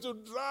trying to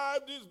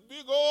drive this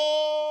big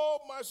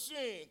old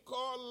machine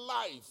called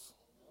life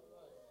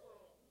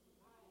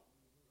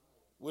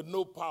with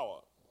no power.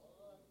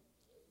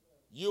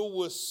 You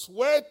will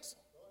sweat.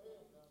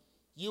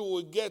 You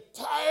will get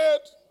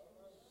tired.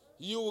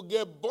 You will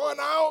get burnt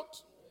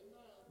out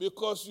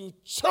because you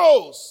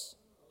chose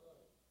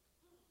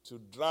to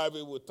drive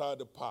it without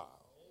the power.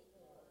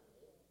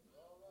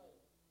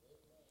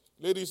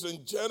 Ladies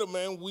and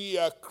gentlemen, we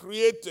are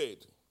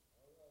created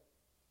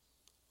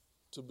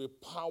to be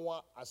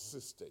power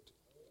assisted.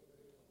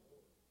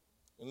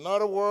 In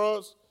other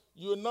words,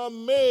 you're not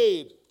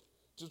made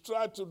to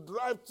try to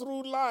drive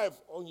through life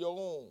on your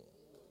own.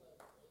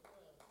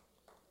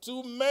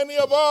 Too many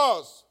of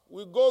us,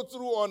 we go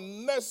through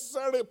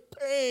unnecessary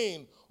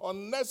pain,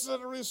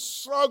 unnecessary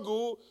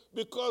struggle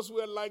because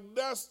we're like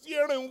that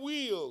steering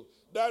wheel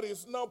that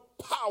is not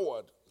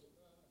powered.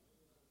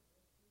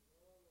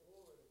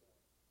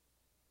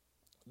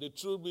 The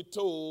truth be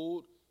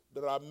told,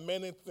 there are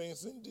many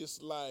things in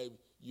this life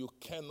you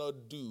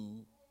cannot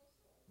do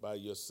by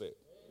yourself.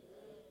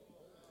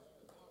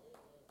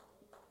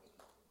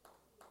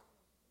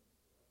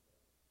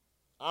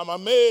 I'm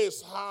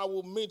amazed how I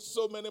will meet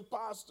so many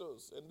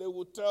pastors and they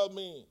will tell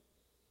me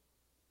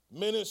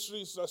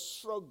ministry is a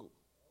struggle.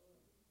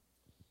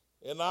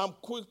 And I'm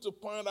quick to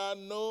point out,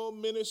 no,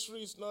 ministry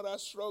is not a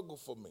struggle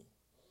for me.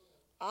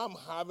 I'm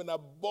having a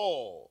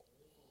ball.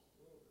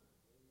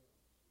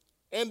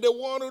 And they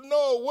want to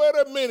know,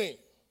 wait a minute,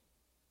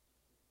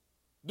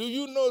 do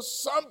you know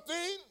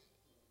something?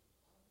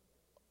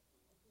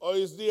 Or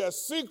is there a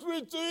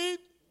secret to it?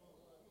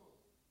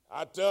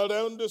 I tell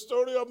them the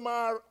story of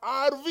my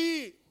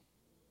RV.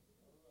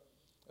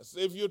 I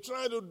say, if you're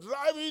trying to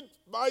drive it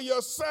by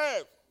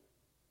yourself,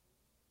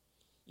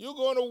 you're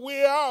going to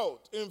wear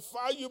out. In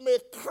fact, you may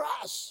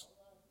crash.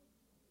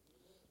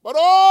 But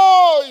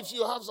if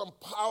you have some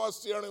power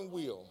steering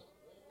wheel,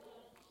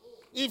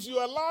 if you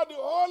allow the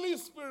Holy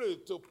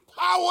Spirit to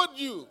power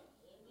you,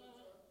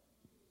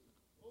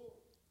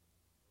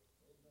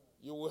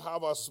 you will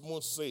have a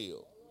smooth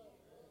sail.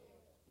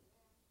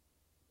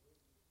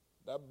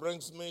 That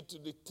brings me to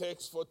the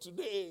text for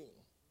today.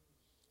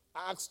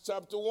 Acts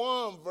chapter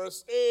 1,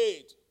 verse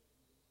 8.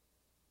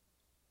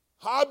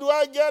 How do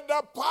I get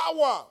that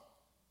power?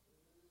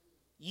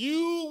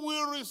 You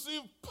will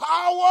receive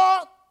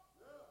power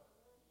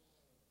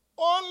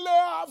only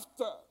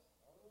after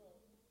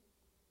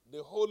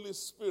the Holy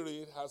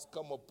Spirit has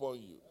come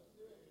upon you.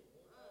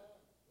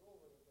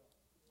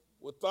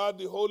 Without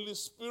the Holy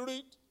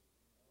Spirit,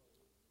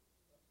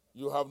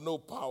 you have no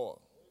power.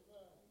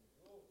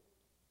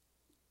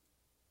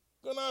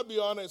 Can I be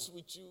honest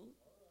with you?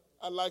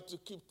 I like to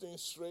keep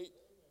things straight.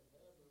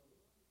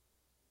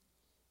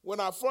 When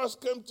I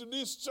first came to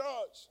this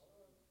church,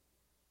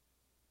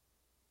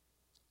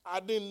 I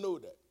didn't know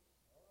that.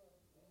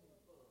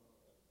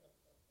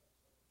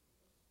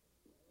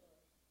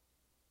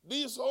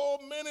 This whole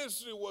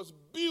ministry was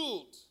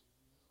built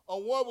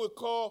on what we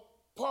call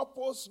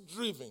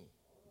purpose-driven.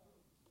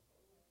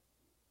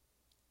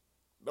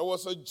 There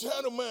was a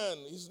gentleman,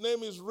 his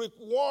name is Rick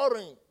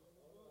Warren,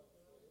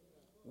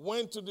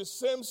 went to the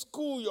same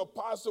school your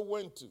pastor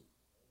went to,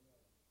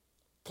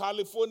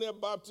 California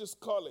Baptist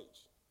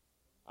College.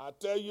 I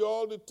tell you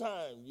all the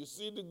time, you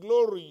see the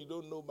glory, you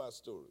don't know my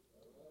story.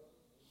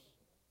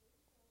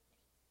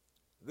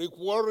 Rick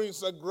Warren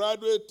is a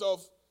graduate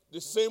of the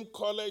same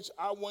college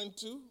I went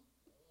to.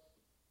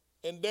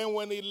 And then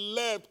when he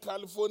left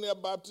California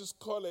Baptist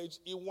College,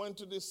 he went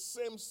to the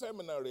same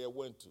seminary I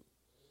went to,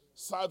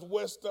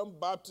 Southwestern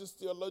Baptist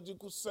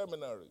Theological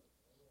Seminary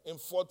in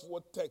Fort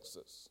Worth,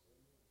 Texas.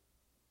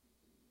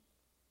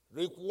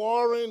 Rick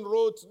Warren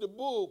wrote the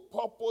book,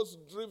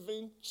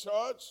 Purpose-Driven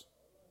Church,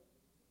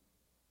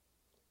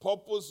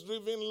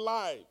 Purpose-Driven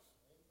Life,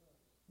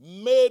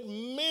 made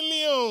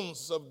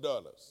millions of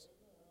dollars.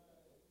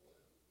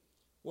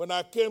 When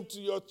I came to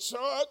your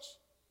church,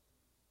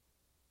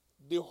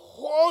 the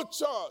whole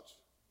church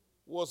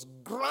was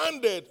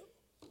grounded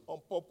on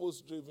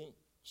purpose-driven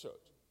church.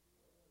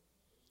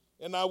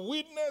 And I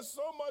witnessed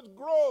so much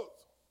growth.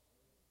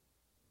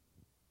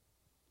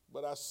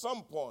 But at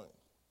some point,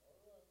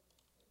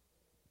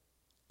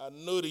 I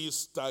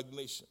noticed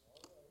stagnation.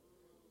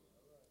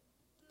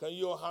 Can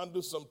you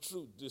handle some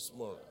truth this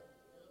morning?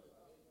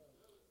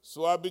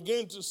 So I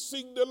began to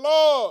seek the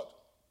Lord.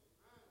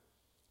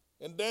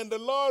 And then the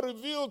Lord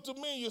revealed to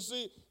me, you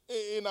see,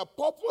 in a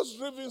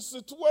purpose-driven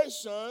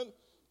situation,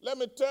 let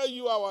me tell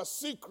you our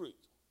secret.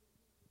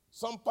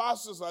 Some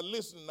pastors are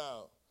listening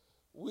now.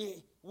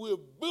 We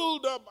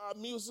build up our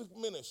music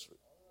ministry.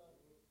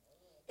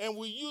 And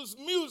we use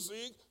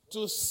music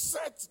to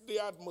set the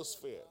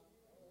atmosphere.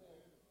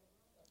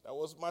 That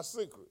was my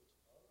secret.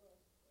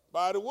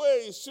 By the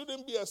way, it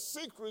shouldn't be a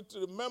secret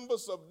to the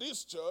members of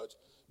this church,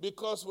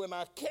 because when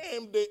I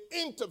came, they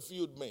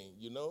interviewed me,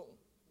 you know.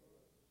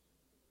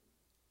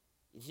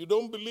 If you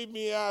don't believe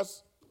me,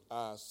 ask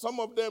some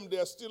of them, they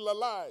are still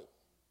alive.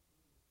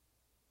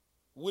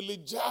 Willie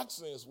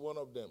Jackson is one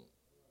of them.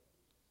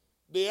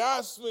 They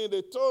asked me,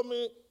 they told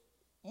me,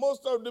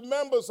 most of the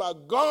members are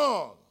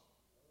gone.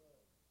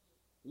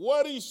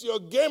 What is your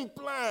game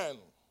plan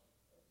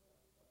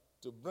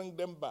to bring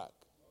them back?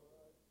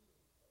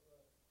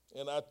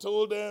 And I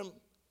told them,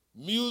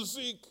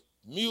 music,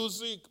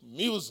 music,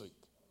 music.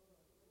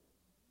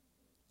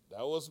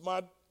 That was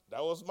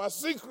my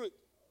secret.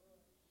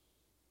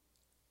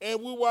 And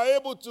we were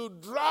able to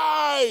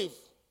drive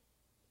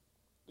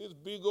this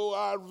big old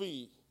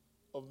RV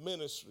of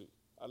ministry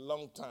a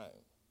long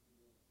time.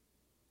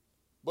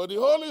 But the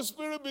Holy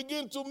Spirit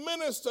began to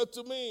minister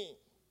to me.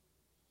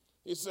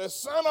 He said,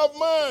 son of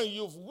man,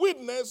 you've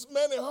witnessed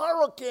many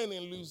hurricanes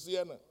in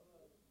Louisiana.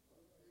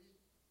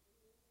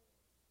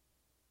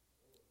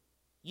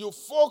 You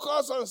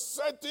focus on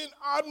setting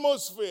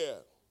atmosphere.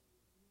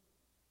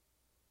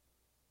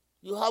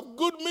 You have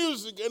good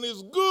music, and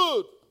it's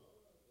good.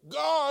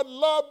 God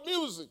loves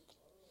music.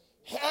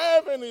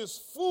 Heaven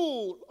is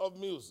full of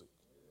music.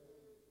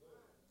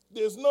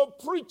 There's no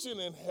preaching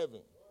in heaven.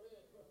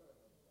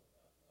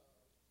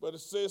 But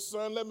it says,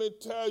 son, let me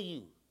tell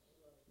you,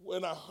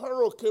 when a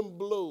hurricane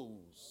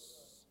blows,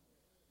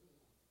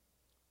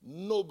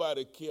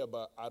 nobody cares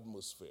about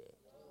atmosphere.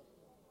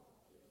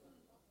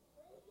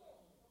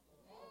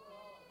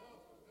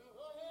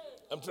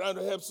 I'm trying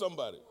to help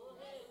somebody.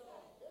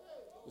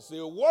 You see,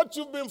 what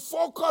you've been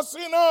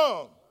focusing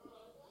on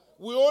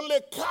will only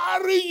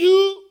carry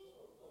you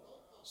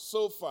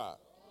so far.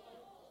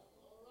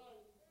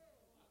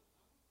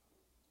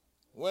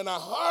 When a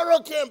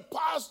hurricane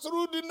passed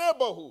through the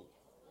neighborhood,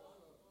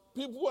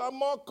 people are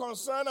more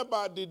concerned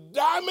about the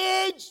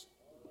damage,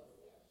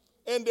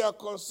 and they are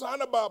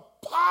concerned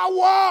about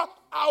power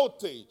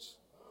outage.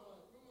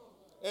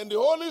 And the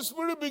Holy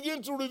Spirit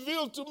began to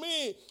reveal to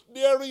me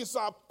there is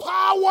a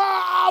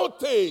power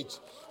outage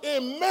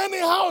in many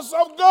houses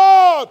of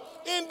God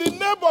in the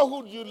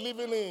neighborhood you're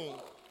living in.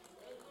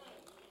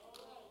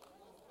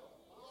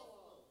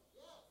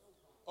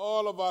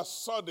 All of a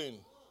sudden,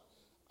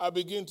 I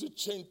began to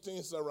change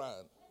things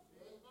around.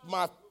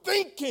 My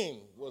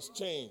thinking was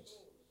changed.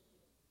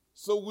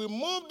 So we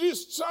moved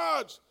this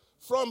church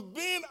from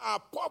being a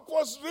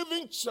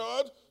purpose-driven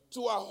church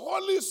to a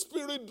Holy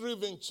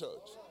Spirit-driven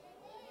church.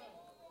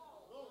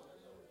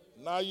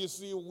 Now you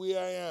see where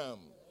I am.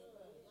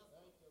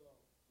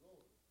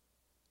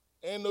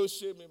 Ain't no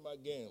shame in my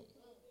game.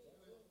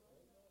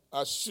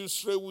 I shoot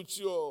straight with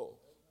you all.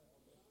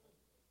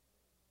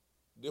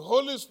 The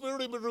Holy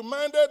Spirit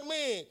reminded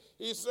me.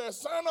 He said,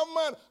 son of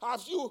man,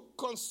 have you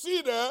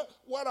considered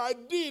what I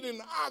did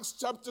in Acts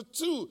chapter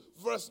 2,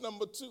 verse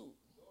number 2?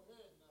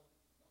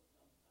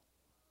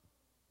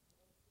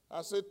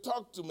 I said,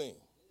 talk to me.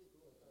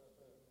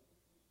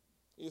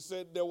 He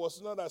said, there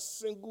was not a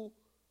single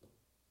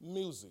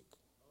music.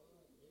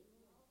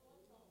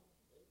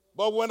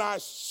 But when I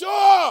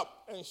show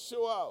up and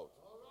show out,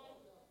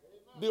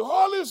 the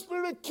Holy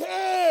Spirit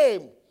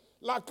came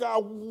like a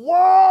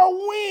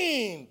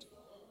whirlwind,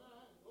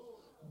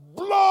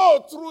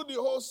 blow through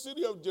the whole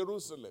city of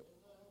Jerusalem.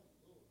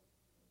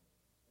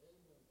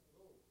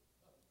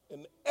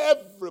 And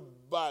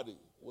everybody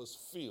was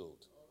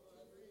filled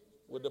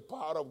with the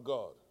power of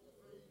God.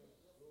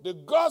 The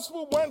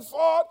gospel went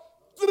forth,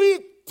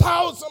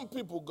 3,000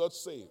 people got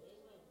saved.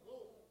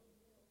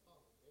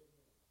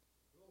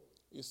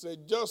 He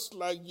said, just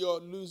like your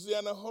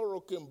Louisiana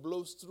hurricane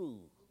blows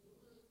through,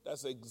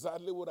 that's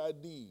exactly what I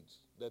did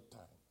that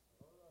time.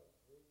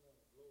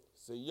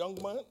 Say,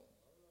 young man,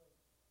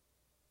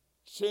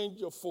 change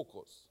your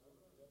focus.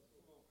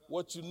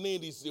 What you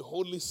need is the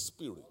Holy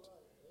Spirit.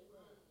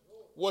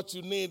 What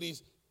you need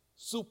is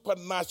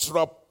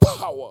supernatural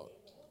power.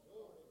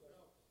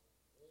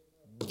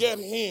 Get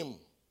him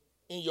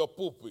in your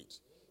pulpit.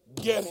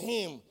 Get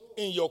him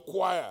in your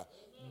choir.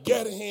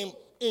 Get him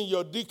in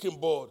your deacon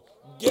board.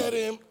 Get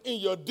him in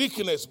your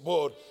deaconess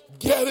board.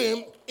 Get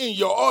him in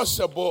your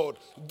usher board.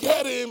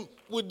 Get him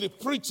with the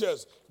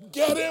preachers.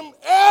 Get him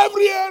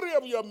every area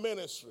of your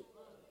ministry.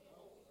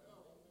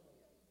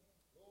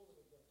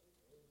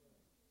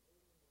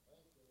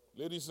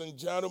 Ladies and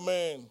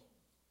gentlemen,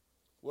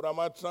 what am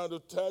I trying to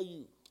tell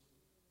you?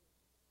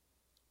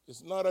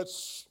 It's not a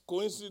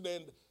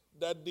coincidence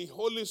that the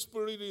Holy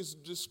Spirit is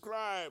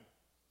described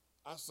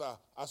as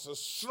a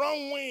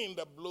strong wind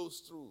that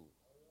blows through.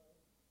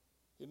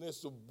 It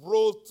needs to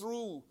blow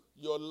through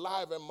your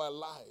life and my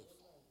life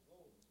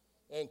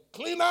and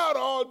clean out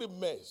all the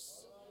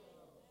mess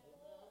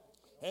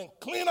and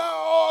clean out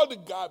all the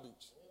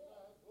garbage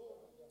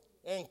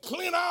and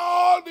clean out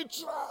all the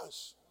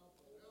trash.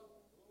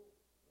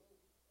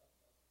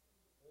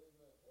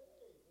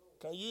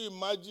 Can you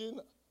imagine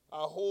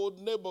a whole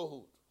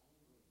neighborhood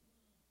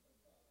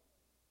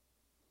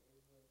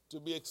to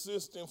be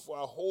existing for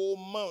a whole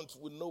month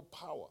with no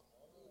power?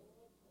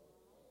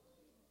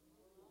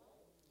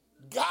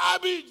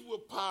 Garbage will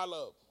pile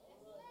up.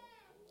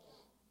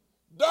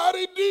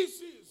 Dirty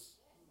dishes.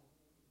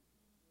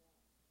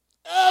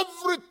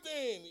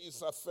 Everything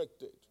is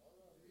affected.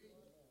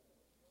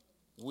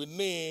 We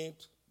need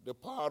the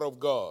power of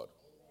God.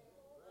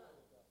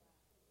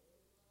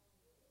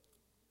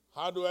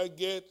 How do I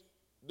get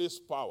this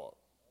power?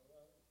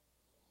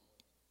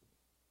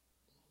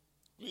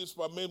 Please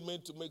permit me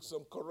to make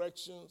some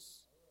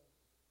corrections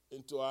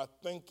into our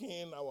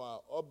thinking,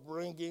 our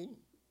upbringing.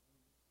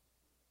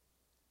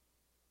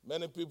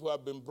 Many people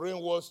have been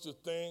brainwashed to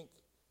think,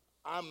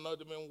 I'm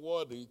not even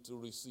worthy to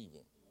receive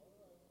him.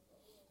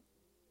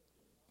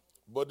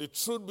 But the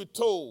truth be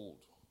told,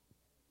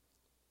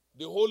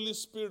 the Holy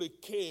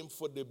Spirit came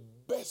for the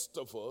best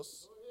of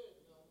us,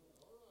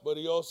 but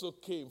he also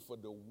came for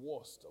the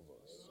worst of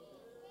us.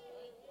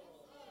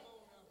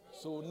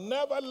 So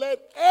never let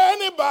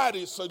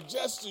anybody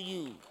suggest to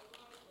you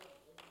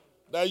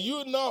that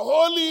you're not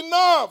holy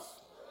enough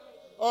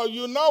or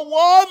you're not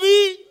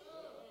worthy.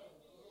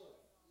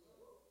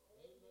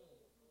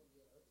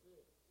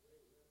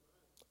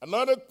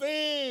 Another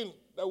thing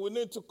that we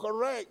need to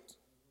correct,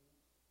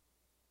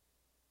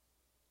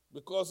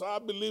 because I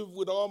believe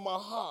with all my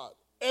heart,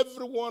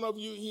 every one of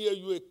you here,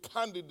 you're a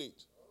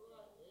candidate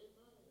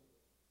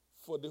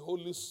for the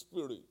Holy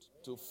Spirit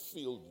to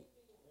fill you.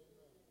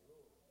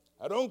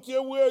 I don't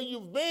care where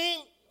you've been,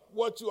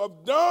 what you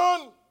have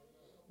done.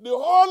 The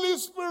Holy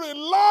Spirit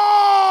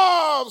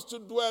loves to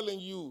dwell in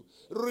you.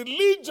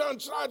 Religion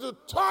tries to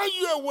turn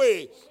you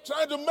away,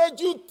 trying to make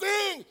you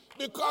think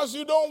because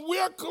you don't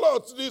wear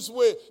clothes this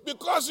way,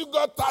 because you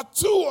got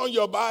tattoo on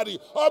your body,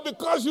 or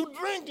because you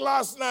drink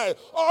last night,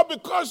 or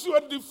because you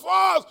are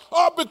divorced,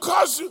 or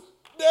because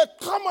they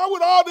come out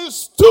with all these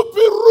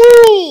stupid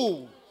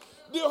rules.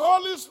 The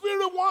Holy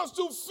Spirit wants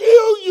to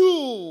fill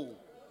you.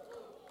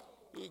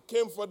 He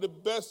came for the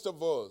best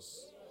of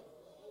us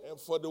and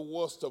for the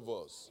worst of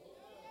us.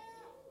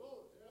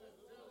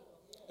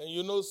 And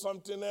you know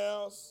something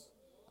else?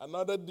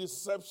 Another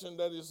deception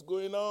that is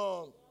going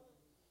on.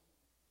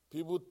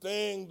 People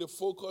think the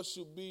focus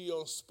should be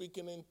on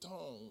speaking in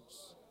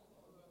tongues.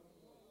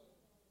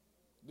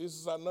 This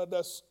is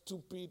another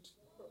stupid,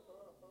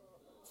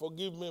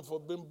 forgive me for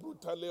being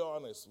brutally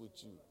honest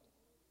with you.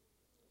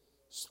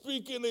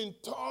 Speaking in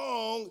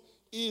tongues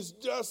is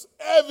just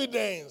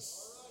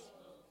evidence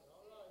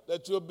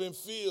that you have been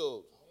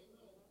filled.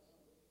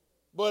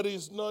 But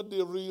it's not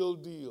the real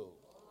deal.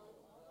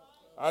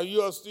 Are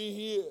you still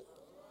here?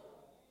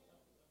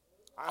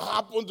 I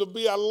happen to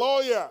be a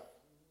lawyer.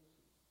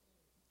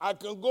 I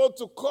can go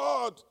to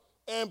court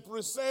and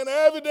present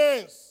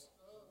evidence.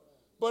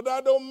 But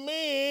that don't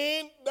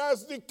mean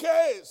that's the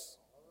case.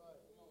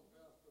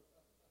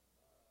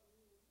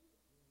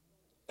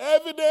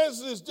 Evidence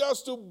is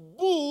just to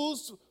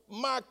boost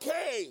my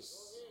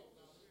case.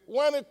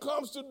 When it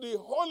comes to the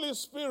Holy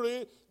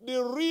Spirit,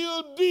 the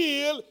real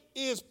deal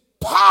is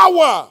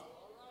power.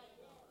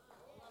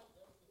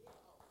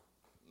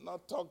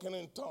 Not talking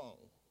in tongues.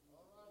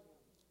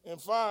 In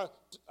fact,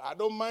 I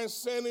don't mind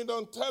saying it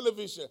on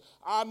television.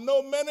 I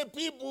know many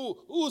people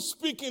who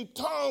speak in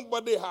tongues,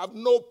 but they have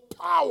no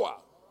power.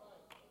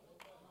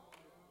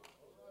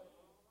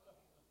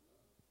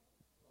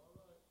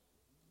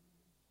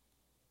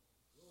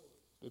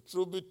 The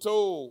Truth be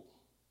told,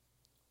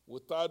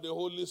 without the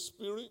Holy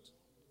Spirit,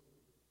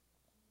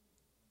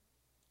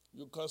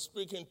 you can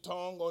speak in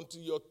tongue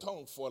until your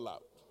tongue fall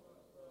out.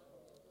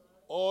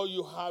 All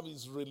you have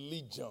is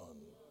religion.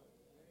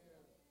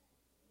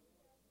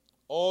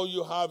 All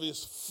you have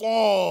is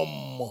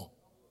form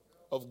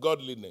of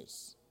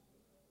godliness.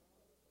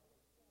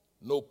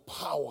 No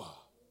power.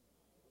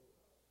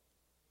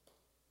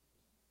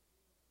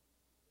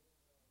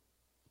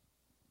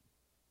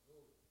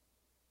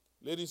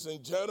 Ladies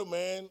and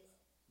gentlemen,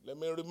 let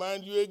me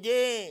remind you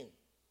again.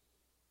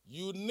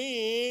 You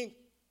need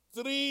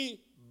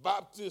 3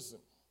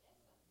 baptisms.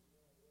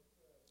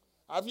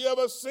 Have you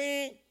ever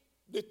seen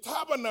the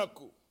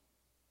tabernacle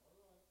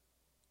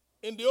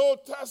in the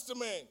Old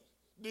Testament?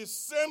 The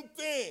same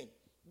thing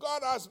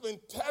God has been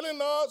telling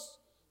us,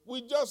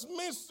 we just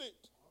missed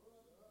it.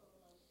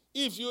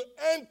 If you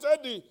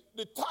enter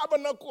the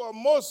tabernacle of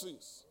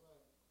Moses,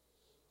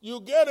 you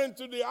get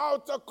into the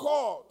outer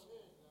court.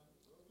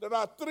 There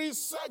are 3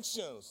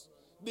 sections: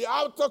 the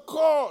outer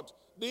court,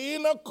 the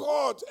inner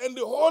court, and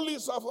the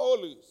holies of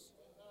holies.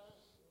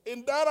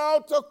 In that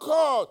outer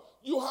court,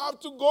 you have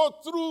to go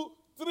through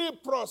 3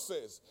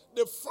 processes.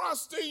 The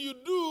first thing you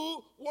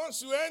do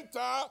once you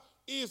enter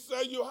is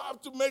that you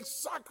have to make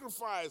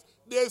sacrifice.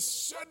 There's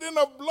shedding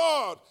of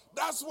blood.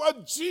 That's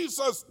what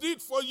Jesus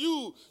did for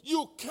you.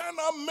 You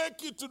cannot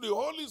make it to the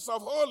holies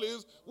of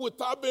holies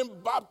without being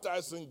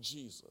baptized in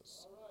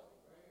Jesus.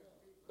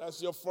 That's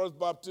your first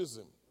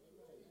baptism,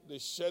 the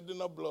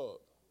shedding of blood.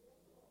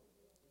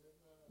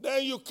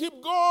 Then you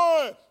keep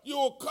going. You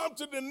will come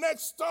to the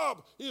next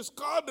stop. It's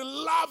called the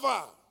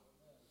laver.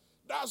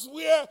 That's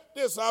where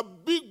there's a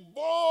big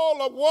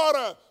bowl of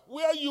water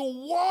where you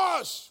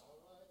wash.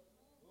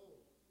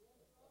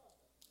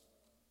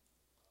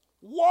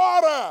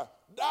 Water.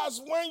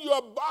 That's when you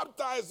are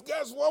baptized.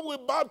 Guess what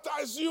we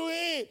baptize you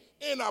in?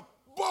 In a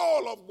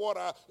bowl of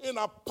water, in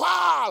a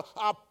pile,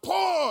 a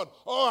pond,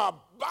 or a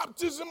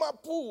baptismal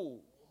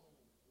pool.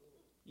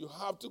 You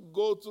have to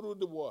go through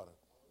the water.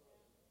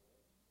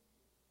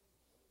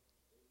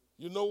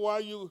 You know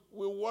why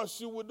we wash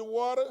you with the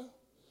water?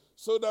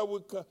 So that we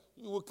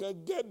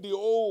can get the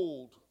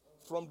old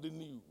from the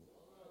new.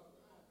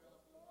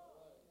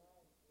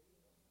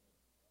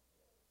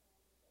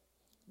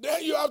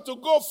 Then you have to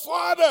go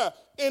further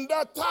in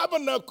that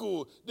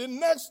tabernacle. The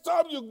next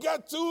stop you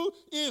get to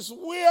is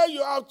where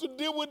you have to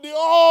deal with the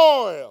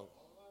oil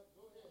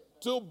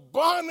to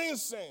burn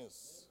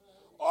incense.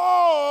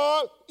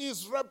 Oil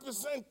is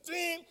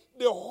representing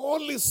the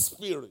Holy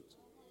Spirit.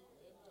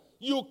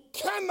 You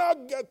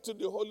cannot get to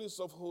the holies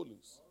of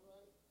holies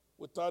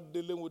without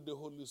dealing with the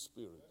Holy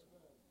Spirit.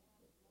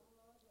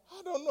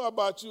 I don't know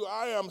about you.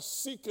 I am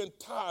sick and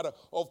tired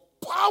of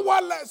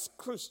powerless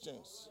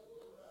Christians.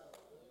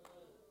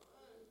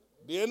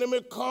 The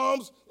enemy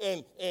comes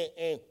and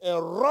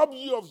rob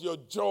you of your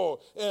joy,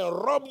 and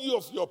rob you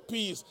of your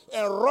peace,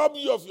 and rob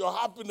you of your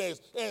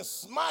happiness, and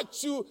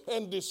smash you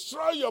and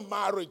destroy your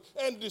marriage,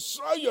 and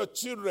destroy your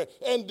children,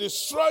 and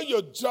destroy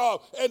your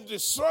job, and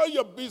destroy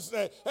your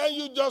business, and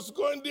you just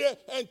go in there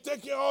and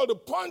taking all the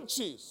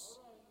punches.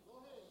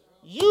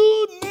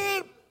 You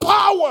need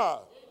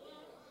power.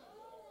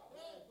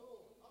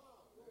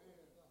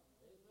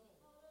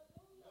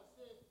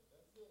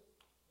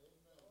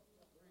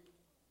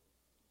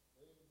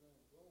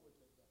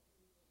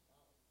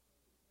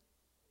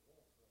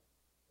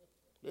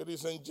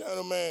 Ladies and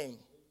gentlemen,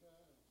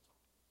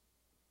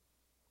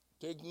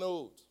 take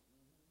note.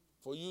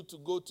 For you to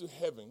go to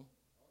heaven,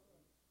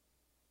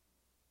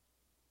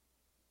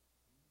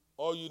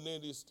 all you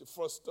need is the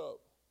first stop.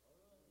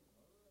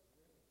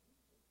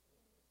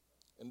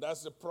 And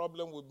that's the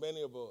problem with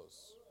many of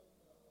us.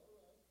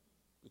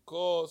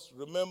 Because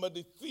remember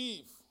the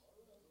thief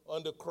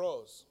on the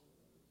cross.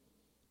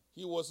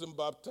 He wasn't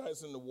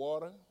baptized in the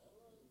water.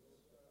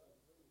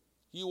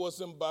 He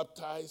wasn't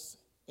baptized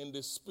in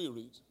the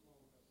Spirit.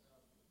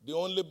 The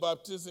only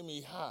baptism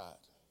he had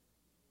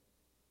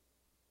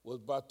was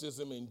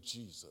baptism in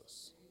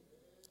Jesus.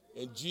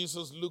 And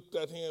Jesus looked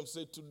at him and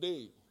said,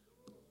 today,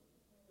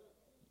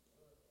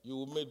 you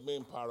will meet me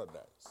in paradise.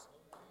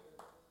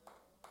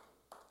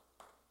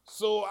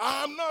 So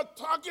I'm not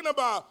talking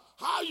about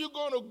how you're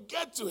going to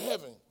get to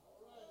heaven.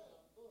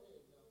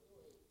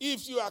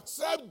 If you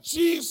accept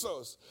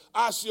Jesus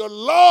as your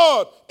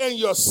Lord and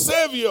your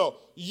Savior,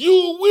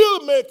 you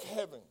will make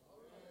heaven.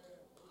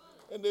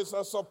 And it's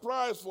a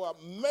surprise for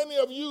many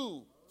of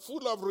you,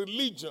 full of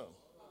religion.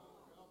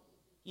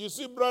 You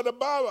see, Brother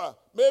Baba,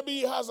 maybe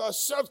he has a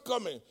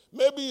shortcoming.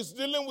 Maybe he's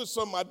dealing with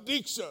some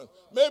addiction.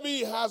 Maybe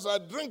he has a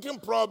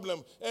drinking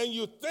problem. And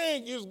you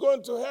think he's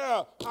going to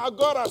hell. I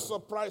got a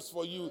surprise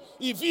for you.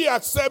 If he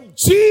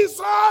accepts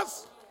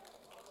Jesus,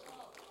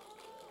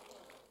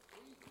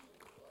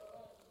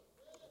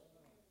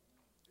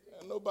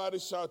 and nobody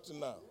shouting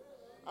now.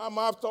 I'm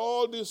after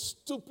all this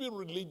stupid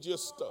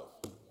religious stuff.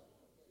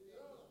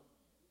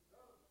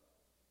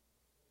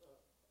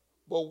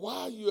 But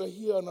while you are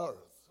here on earth,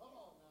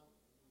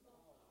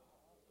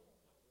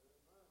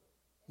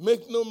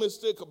 make no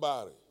mistake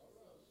about it,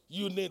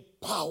 you need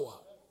power.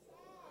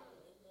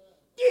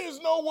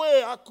 no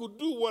way I could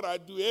do what I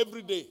do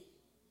every day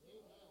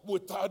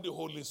without the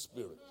Holy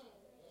Spirit.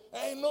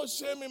 Ain't no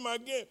shame in my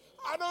game.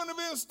 I don't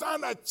even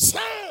stand a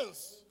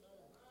chance.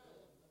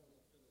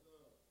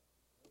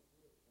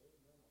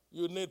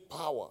 You need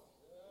power.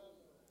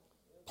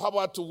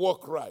 Power to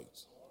walk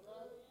right.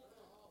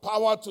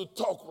 Power to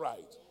talk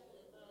right.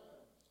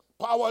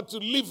 Power to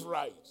live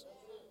right.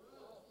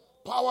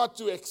 Power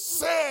to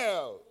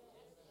excel.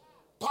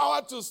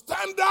 Power to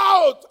stand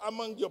out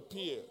among your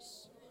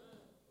peers.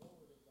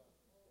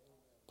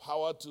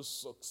 Power to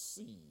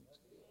succeed.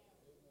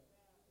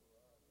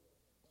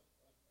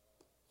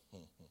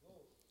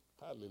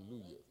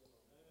 Hallelujah.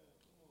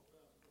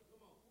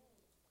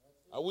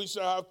 I wish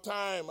I have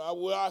time. I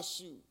will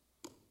ask you,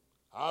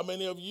 how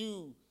many of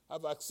you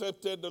have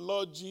accepted the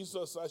Lord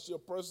Jesus as your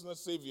personal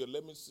Savior?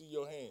 Let me see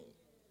your hand.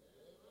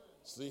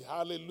 See,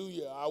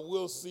 hallelujah. I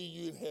will see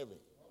you in heaven.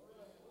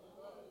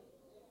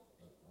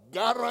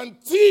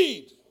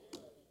 Guaranteed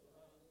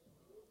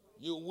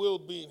you will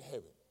be in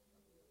heaven.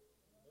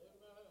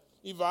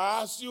 If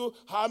I ask you,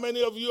 how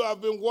many of you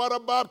have been water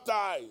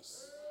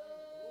baptized?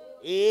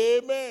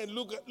 Amen.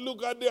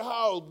 Look at the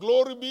house.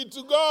 Glory be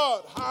to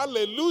God.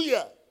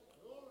 Hallelujah.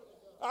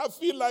 I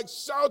feel like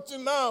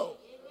shouting now.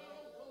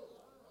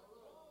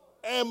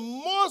 And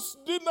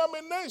most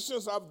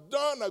denominations have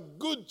done a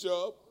good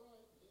job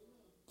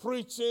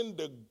preaching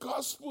the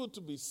gospel to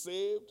be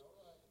saved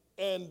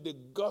and the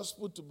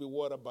gospel to be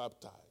water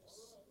baptized.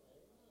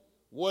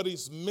 What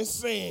is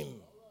missing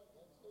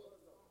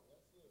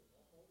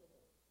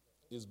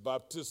is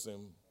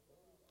baptism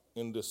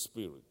in the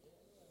Spirit.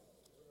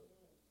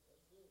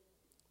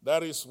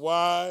 That is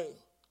why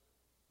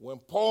when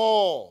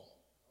Paul,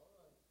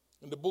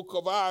 in the book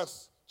of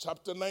Acts,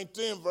 chapter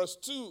 19, verse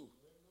 2,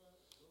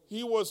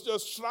 he was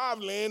just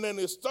traveling and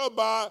he stopped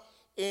by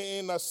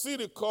in a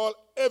city called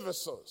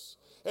Ephesus.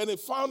 And he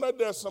found out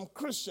there's some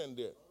Christian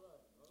there.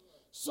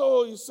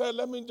 So he said,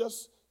 let me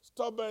just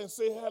stop by and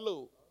say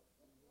hello.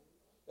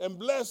 And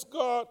bless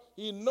God,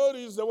 he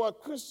noticed there were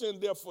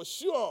Christians there for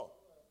sure.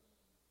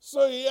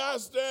 So he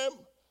asked them,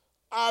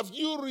 have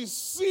you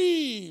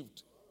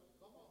received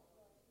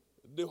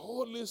the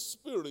Holy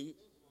Spirit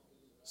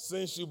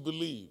since you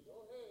believe?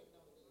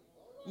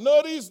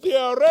 Notice they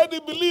are already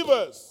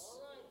believers.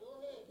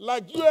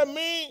 Like you and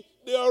me,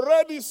 they are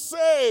already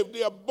saved.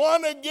 They are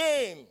born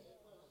again.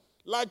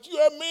 Like you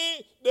and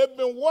me, they've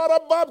been water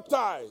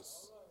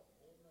baptized.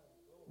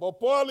 But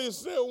Paul is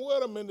saying,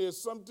 wait a minute,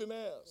 there's something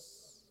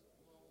else.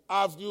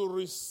 Have you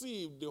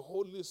received the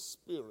Holy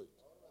Spirit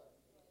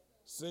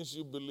since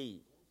you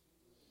believe?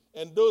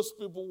 And those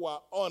people were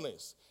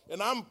honest.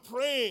 And I'm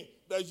praying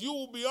that you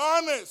will be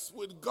honest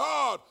with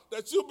God,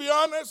 that you'll be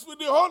honest with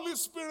the Holy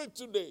Spirit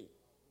today.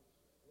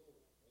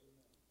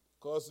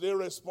 Because they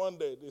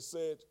responded, they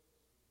said,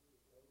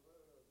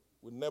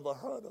 we never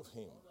heard of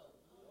him.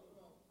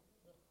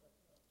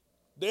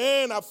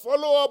 Then a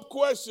follow-up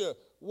question,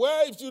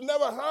 well, if you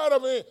never heard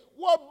of him,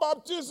 what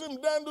baptism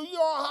then do you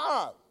all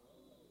have?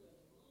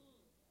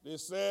 They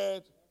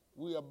said,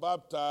 we are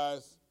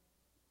baptized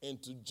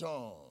into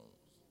John's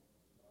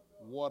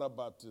water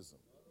baptism.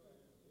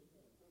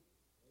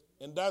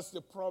 And that's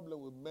the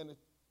problem with many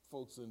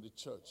folks in the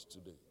church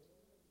today.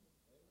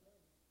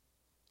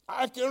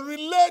 I can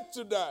relate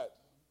to that.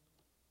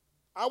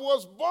 I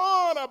was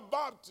born a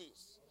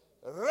Baptist,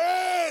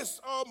 raised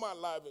all my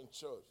life in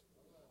church.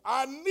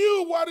 I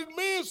knew what it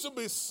means to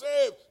be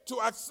saved, to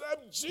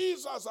accept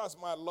Jesus as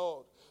my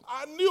Lord.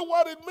 I knew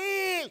what it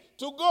means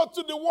to go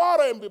to the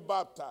water and be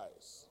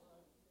baptized.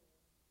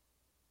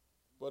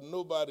 But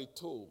nobody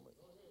told me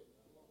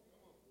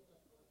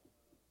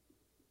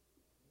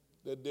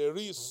that there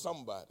is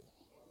somebody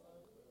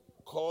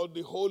called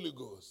the Holy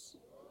Ghost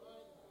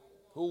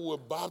who will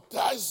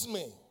baptize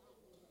me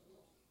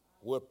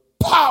with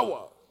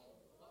power.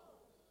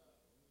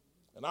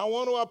 And I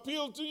want to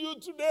appeal to you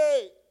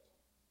today.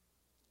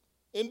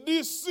 In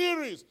this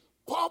series,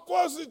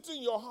 purpose it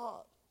in your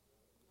heart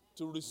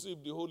to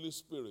receive the Holy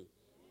Spirit.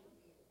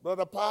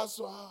 Brother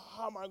Pastor,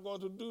 how am I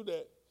going to do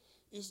that?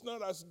 It's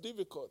not as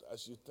difficult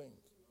as you think.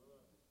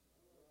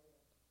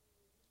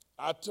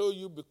 I told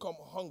you, become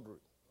hungry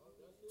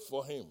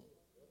for him.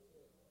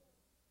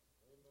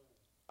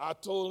 I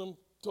told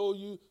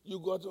you, you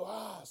got to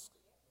ask.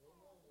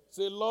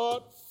 Say,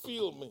 Lord,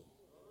 fill me.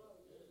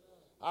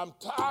 I'm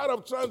tired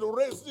of trying to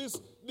raise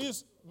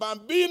these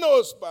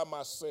bambinos by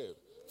myself.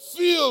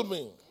 Fill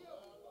me.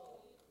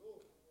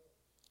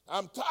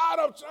 I'm tired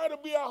of trying to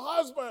be a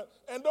husband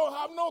and don't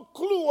have no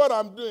clue what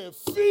I'm doing.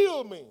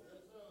 Fill me.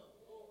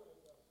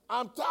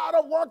 I'm tired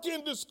of working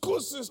in the school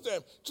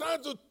system,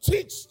 trying to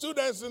teach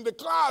students in the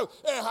class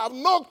and have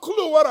no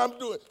clue what I'm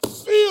doing.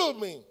 Fill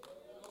me.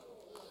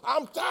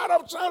 I'm tired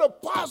of trying to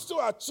pastor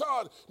a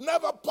church,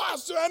 never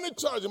pastor any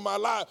church in my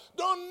life.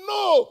 Don't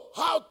know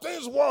how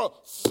things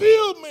work.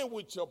 Fill me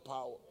with your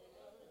power.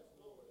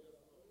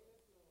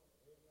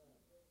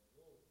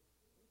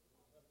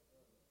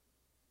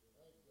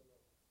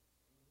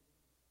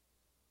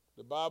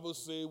 The Bible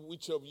says,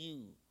 which of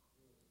you,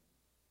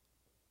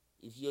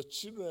 if your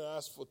children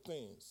ask for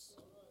things,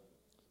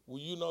 will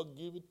you not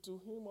give it to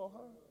him or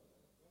her?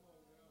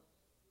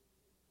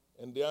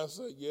 And the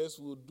answer, yes,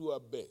 we'll do our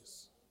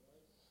best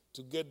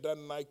to get that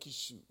Nike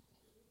shoe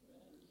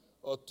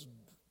or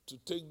to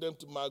take them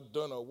to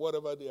McDonald's,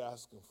 whatever they're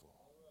asking for.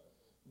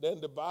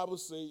 Then the Bible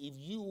says, if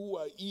you who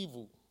are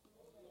evil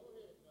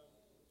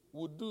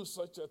would do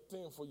such a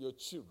thing for your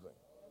children,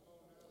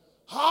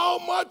 how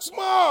much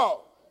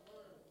more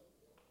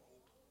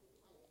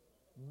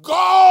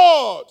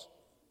God,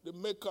 the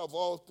maker of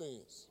all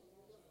things,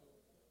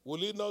 will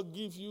he not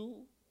give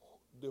you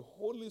the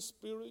Holy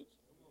Spirit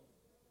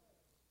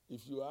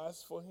if you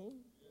ask for him?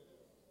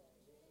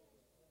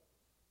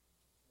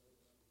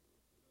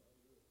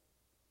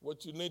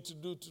 What you need to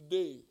do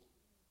today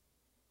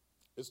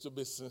is to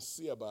be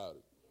sincere about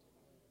it.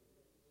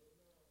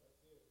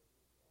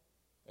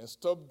 And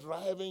stop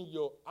driving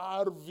your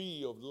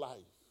RV of life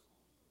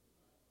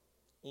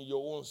in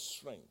your own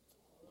strength.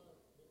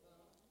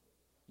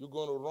 You're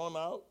going to run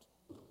out.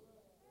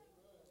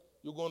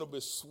 You're going to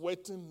be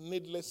sweating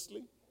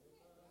needlessly.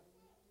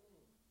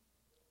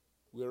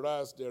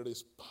 Whereas there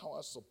is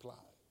power supply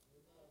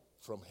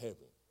from heaven.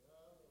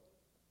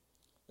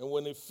 And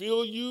when he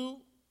fills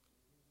you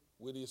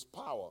with his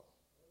power,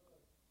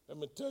 let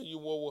me tell you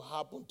what will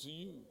happen to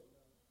you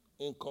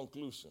in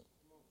conclusion.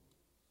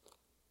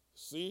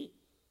 See,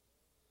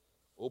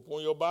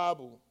 open your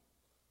Bible.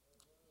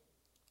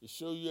 It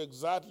shows you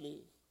exactly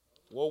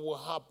what will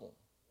happen.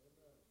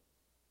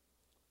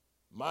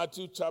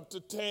 Matthew chapter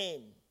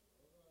 10,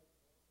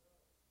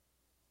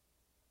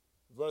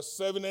 verse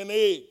 7 and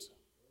 8.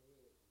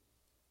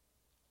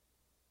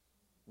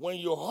 When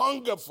you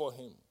hunger for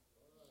him,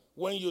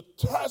 when you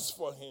thirst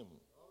for him,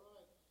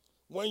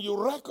 when you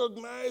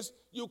recognize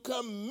you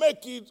can't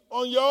make it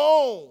on your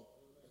own,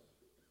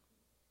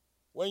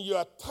 when you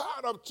are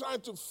tired of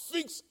trying to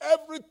fix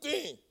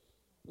everything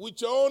with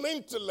your own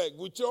intellect,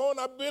 with your own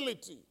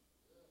ability,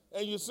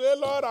 and you say,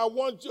 Lord, I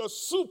want your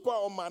super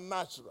on my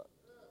natural.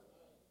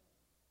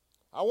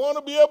 I want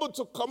to be able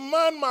to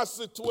command my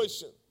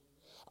situation.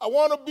 I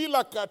want to be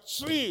like a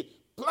tree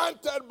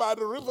planted by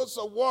the rivers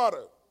of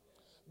water,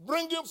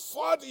 bringing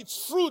forth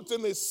its fruit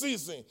in its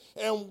season.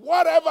 And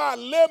whatever I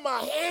lay my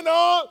hand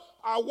on,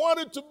 I want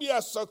it to be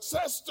a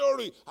success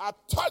story, a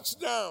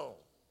touchdown.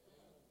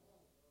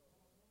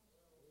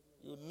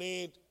 You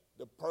need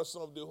the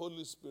person of the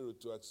Holy Spirit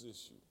to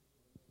assist you.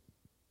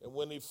 And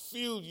when he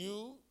fills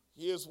you,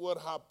 here's what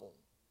happened.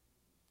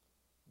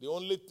 The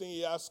only thing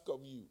he asks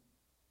of you,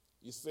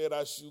 he said,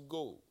 as you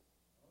go,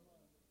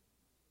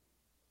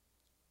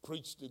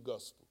 preach the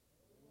gospel.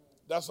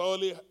 That's all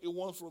he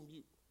wants from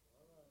you.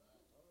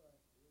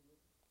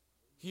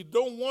 He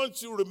don't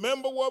want you,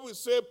 remember what we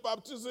said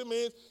baptism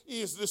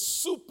is the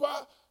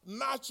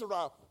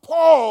supernatural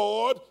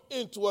poured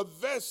into a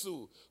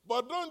vessel.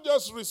 But don't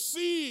just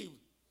receive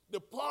the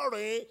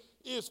pouring,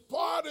 it's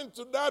poured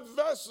into that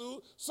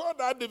vessel so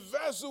that the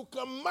vessel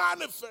can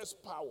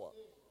manifest power.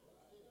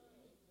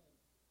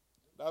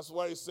 That's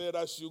why he said,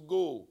 as you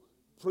go,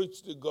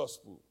 preach the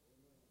gospel.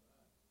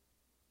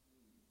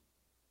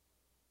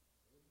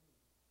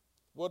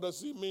 What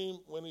does he mean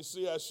when he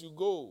says, as you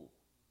go?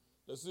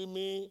 Does it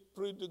mean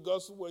preach the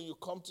gospel when you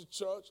come to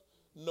church?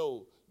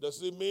 No.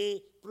 Does it mean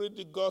preach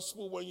the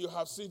gospel when you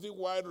have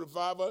citywide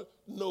revival?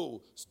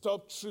 No.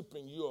 Stop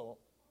tripping, you all.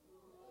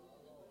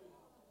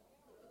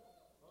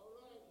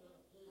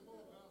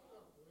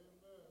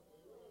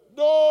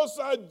 Those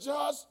are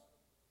just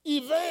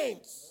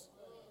events.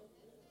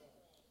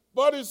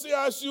 But you see,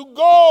 as you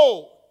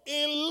go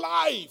in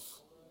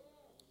life,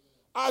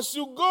 as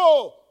you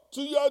go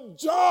to your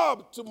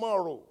job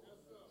tomorrow,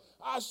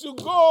 as you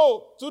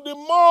go to the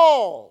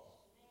mall,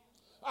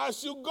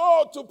 as you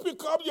go to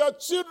pick up your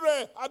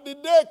children at the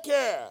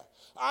daycare,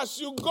 as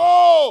you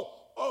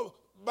go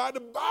by the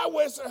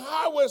byways and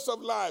highways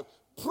of life,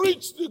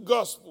 preach the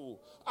gospel.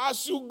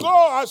 As you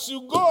go,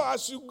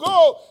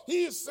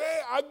 he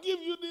said, I give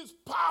you this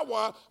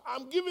power.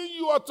 I'm giving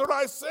you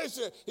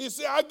authorization. He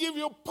said, I give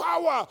you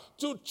power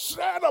to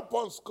tread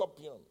upon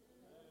scorpions.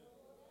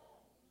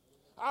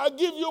 I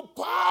give you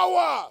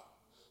power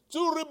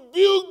to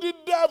rebuke the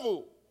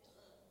devil,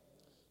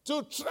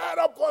 to tread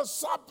upon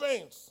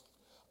serpents.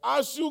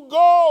 As you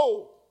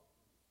go,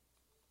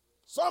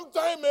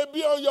 sometime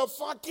maybe on your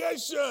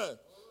vacation,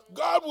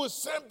 God will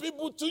send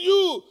people to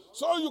you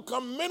so you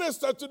can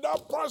minister to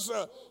that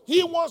person.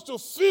 He wants to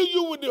fill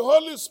you with the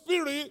Holy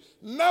Spirit.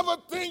 Never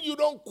think you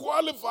don't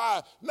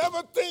qualify.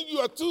 Never think you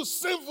are too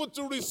sinful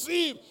to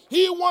receive.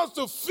 He wants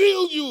to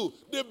fill you,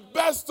 the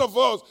best of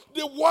us,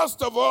 the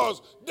worst of us.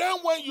 Then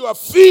when you are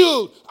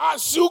filled,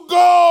 as you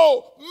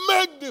go,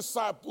 make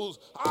disciples.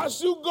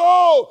 As you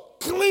go,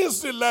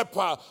 cleanse the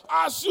leper.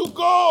 As you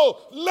go,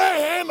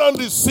 lay hand on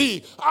the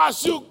sick.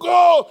 As you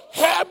go,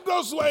 help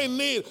those who are in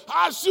need.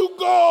 As you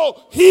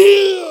go,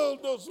 heal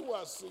those who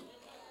are sick.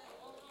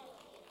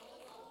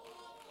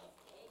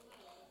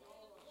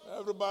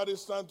 Everybody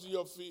stand to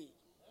your feet.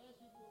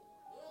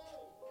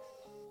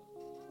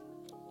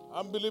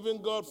 I'm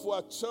believing God for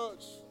a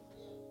church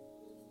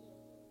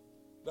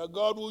that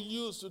God will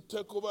use to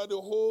take over the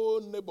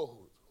whole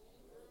neighborhood.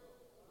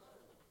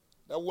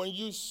 that when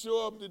you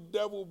show up, the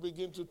devil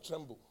begin to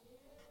tremble.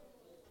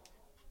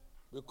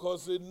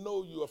 Because they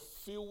know you are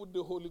filled with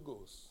the Holy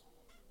Ghost.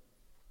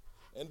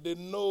 And they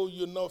know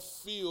you're not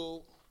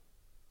filled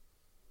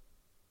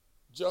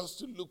just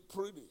to look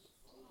pretty.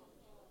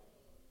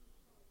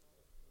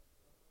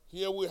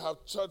 Here we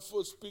have church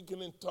folk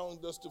speaking in tongues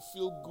just to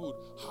feel good.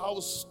 How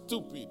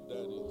stupid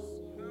that is.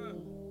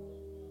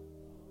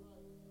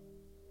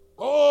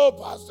 Oh,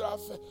 Pastor, I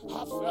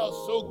felt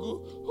so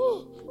good.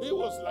 Oh, it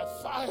was like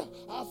fire.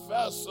 I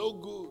felt so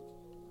good.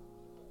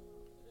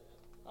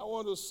 I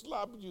want to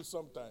slap you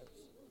sometimes.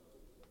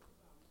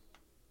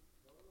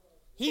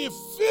 He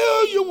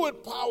fill you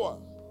with power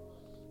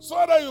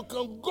so that you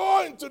can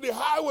go into the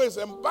highways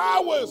and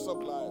byways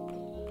of life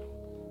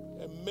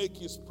and make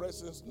his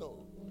presence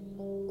known.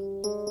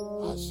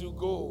 As you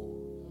go,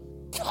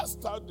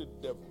 cast out the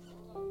devil.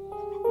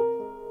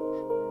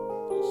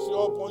 They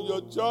show up on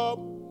your job,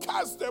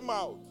 cast them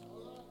out.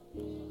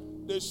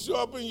 They show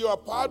up in your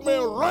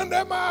apartment, run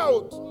them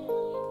out.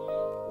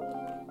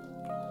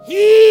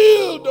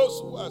 Heal those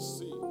who are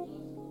sick.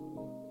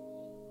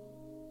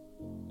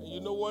 And you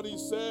know what he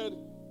said?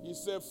 He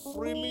said,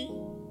 freely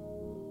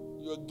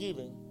you are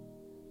giving.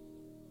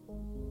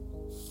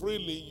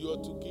 Freely you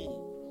are to give.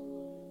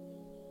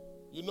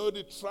 You know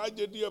the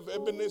tragedy of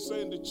Ebenezer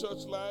in the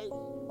church life?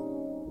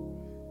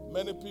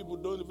 Many people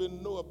don't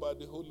even know about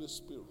the Holy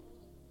Spirit.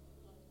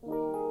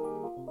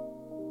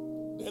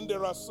 Then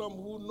there are some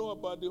who know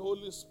about the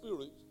Holy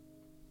Spirit.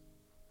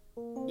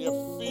 They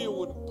are filled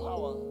with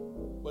power,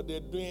 but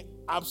they're doing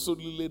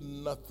absolutely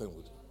nothing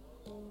with it.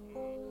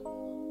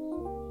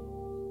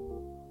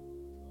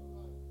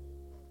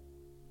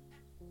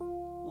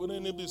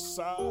 Wouldn't it be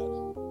sad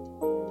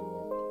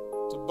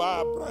to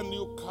buy a brand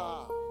new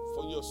car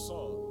for your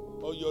son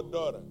or your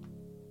daughter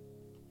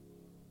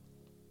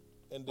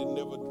and they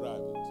never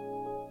drive it?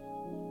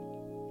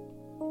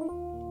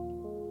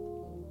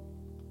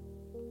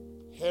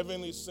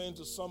 Heaven is saying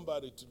to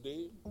somebody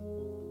today,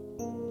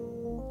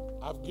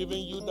 I've given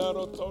you that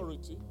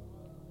authority.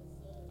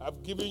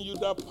 I've given you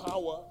that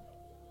power.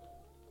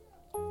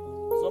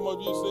 Some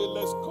of you say,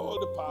 let's call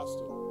the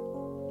pastor.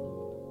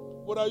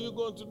 What are you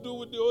going to do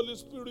with the Holy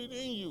Spirit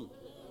in you?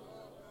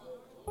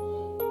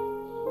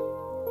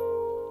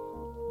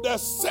 The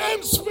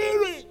same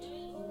Spirit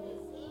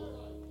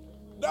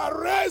that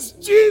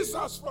raised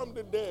Jesus from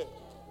the dead.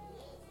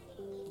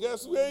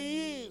 Guess where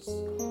he is?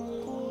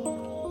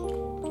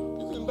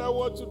 Isn't that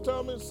what you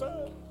tell me,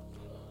 son?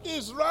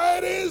 He's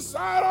right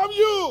inside of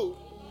you.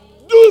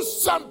 Do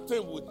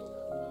something with it.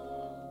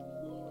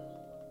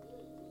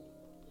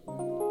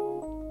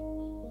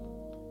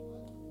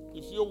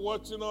 If you're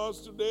watching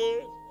us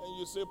today and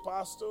you say,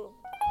 Pastor,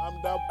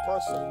 I'm that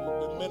person you've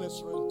been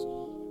ministering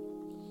to,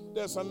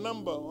 there's a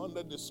number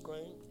under the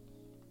screen.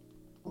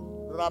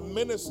 There are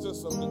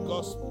ministers of the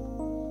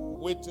gospel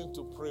waiting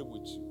to pray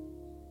with you.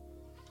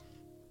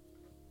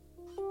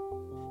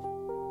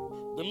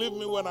 Believe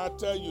me when I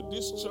tell you,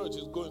 this church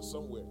is going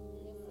somewhere.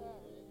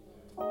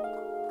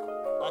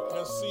 I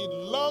can see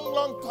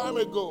long time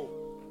ago.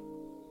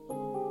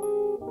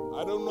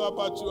 I don't know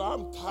about you,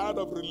 I'm tired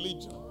of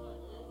religion.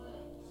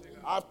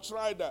 I've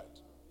tried that.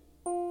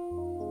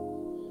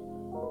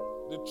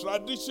 The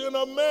tradition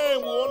of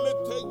man will only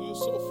take you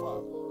so far.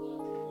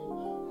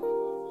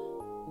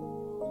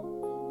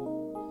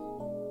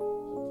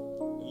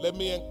 Let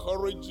me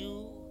encourage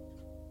you,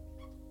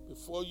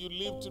 before you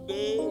leave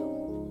today,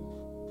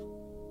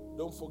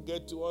 don't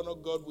forget to honor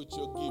God with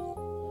your giving.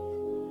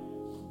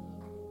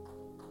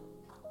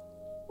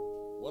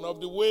 One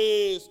of the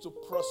ways to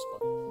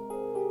prosper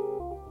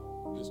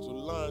is to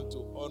learn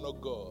to honor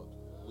God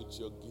with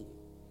your giving.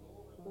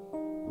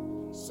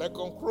 2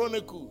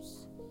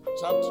 Chronicles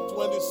chapter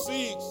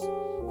 26,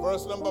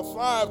 verse number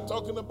 5,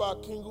 talking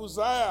about King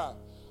Uzziah.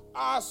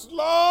 As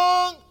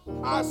long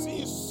as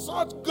he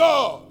sought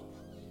God,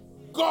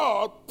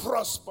 God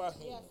prospered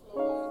him. Yes,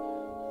 Lord.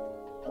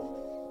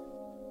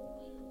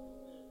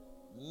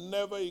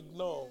 Never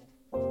ignore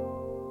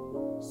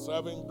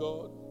serving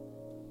God,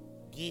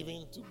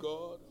 giving to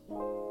God,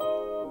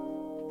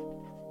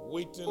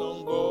 waiting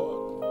on God.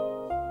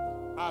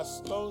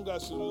 As long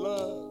as you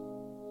learn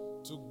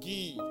to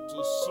give,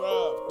 to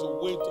serve, to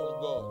wait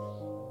on God,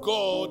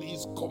 God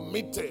is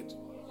committed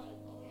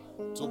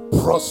to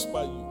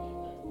prosper you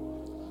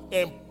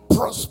and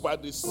prosper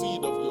the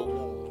seed of your womb.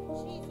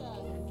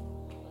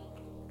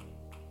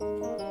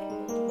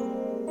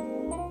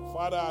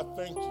 Father, I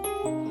thank you.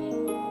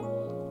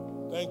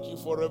 Thank you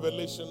for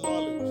revelation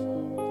knowledge.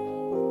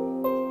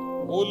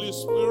 Holy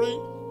Spirit,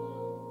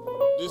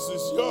 this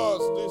is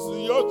yours. This is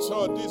your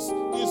church. This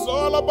is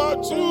all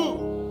about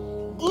you.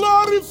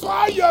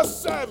 Glorify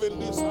yourself in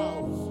this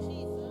house.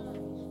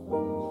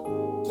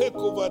 Take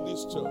over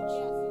this church.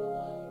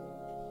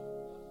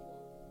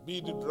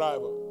 Be the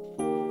driver.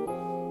 I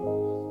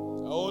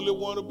only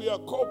want to be a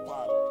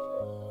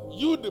co-pilot.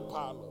 You the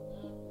pilot.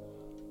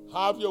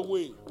 Have your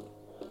way.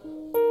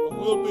 And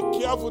we'll be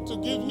careful to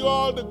give you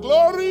all the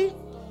glory,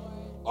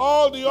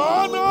 all the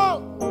honor,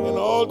 and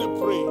all the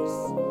praise.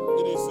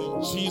 It is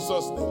in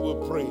Jesus' name we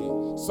pray.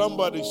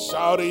 Somebody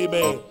shout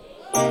amen.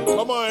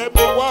 Come on,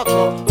 everybody,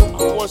 welcome.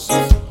 I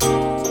worship.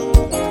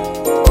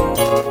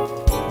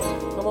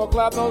 Come on,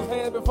 clap those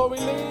hands before we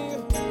leave.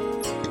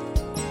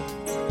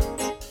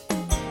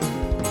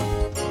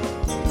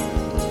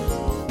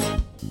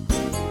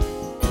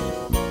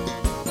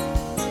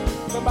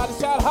 Somebody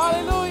shout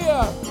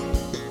hallelujah.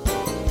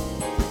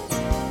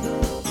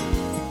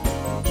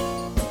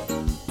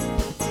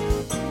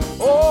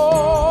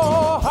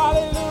 Oh,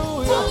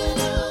 hallelujah.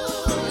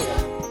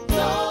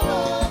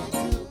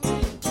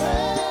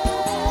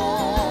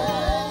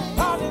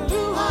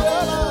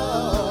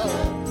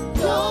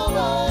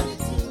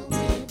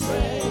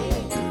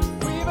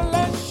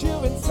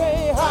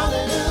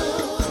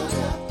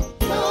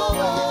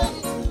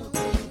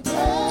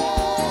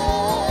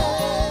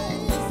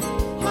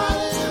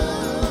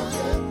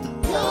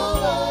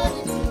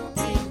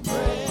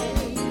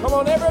 Come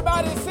on,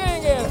 everybody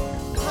sing it.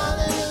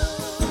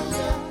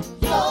 Hallelujah,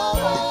 you're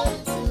worthy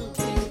to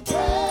be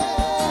praised.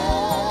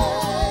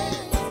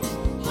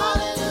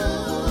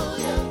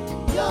 Hallelujah,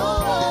 you're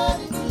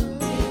worthy to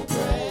be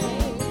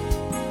praised.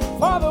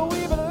 Father,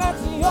 we bless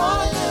your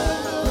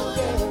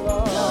name.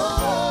 You're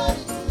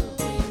worthy to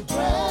be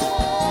praised.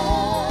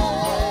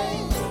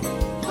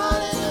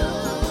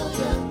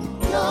 Hallelujah,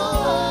 you're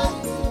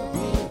worthy to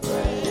be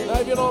praised. Now,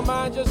 if you don't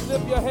mind, just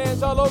lift your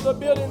hands all over the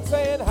building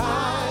saying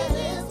hi.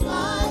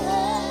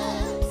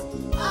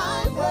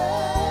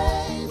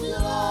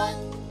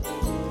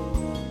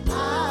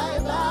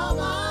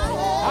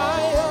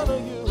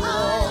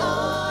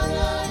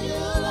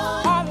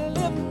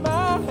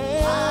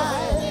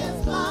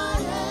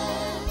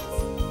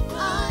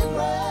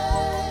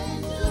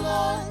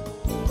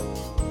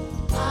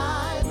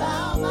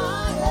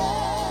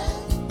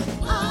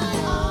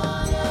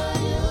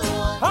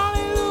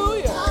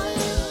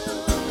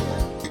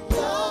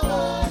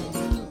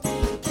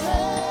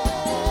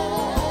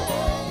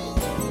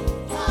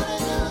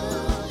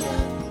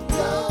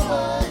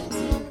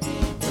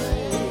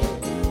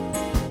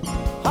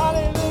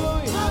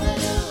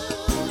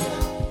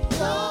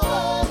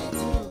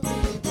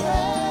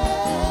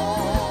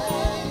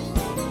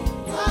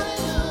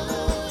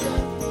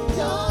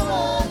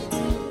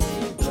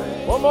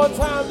 One more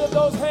time, lift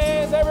those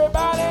hands,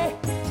 everybody.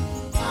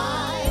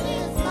 I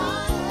lift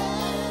my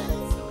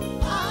hands,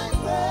 I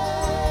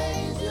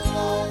praise you,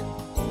 Lord.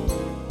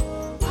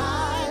 I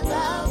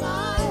bow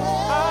my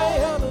head,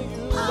 I honor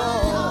you, Lord.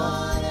 I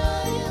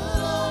honor you,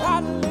 Lord. I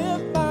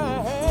lift my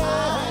hands.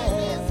 I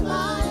lift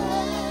my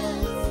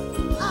hands,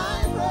 I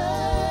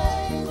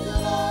praise you,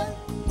 Lord.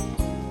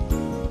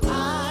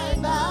 I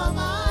bow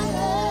my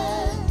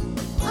head,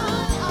 I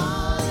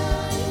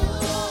honor you,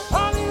 Lord.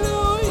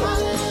 Hallelujah.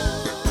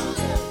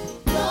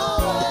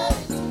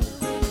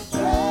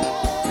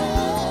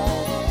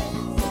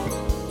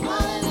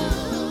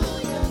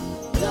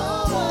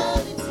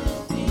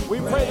 We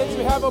pray that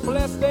you have a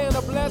blessed day and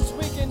a blessed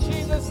week in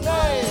Jesus'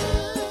 name.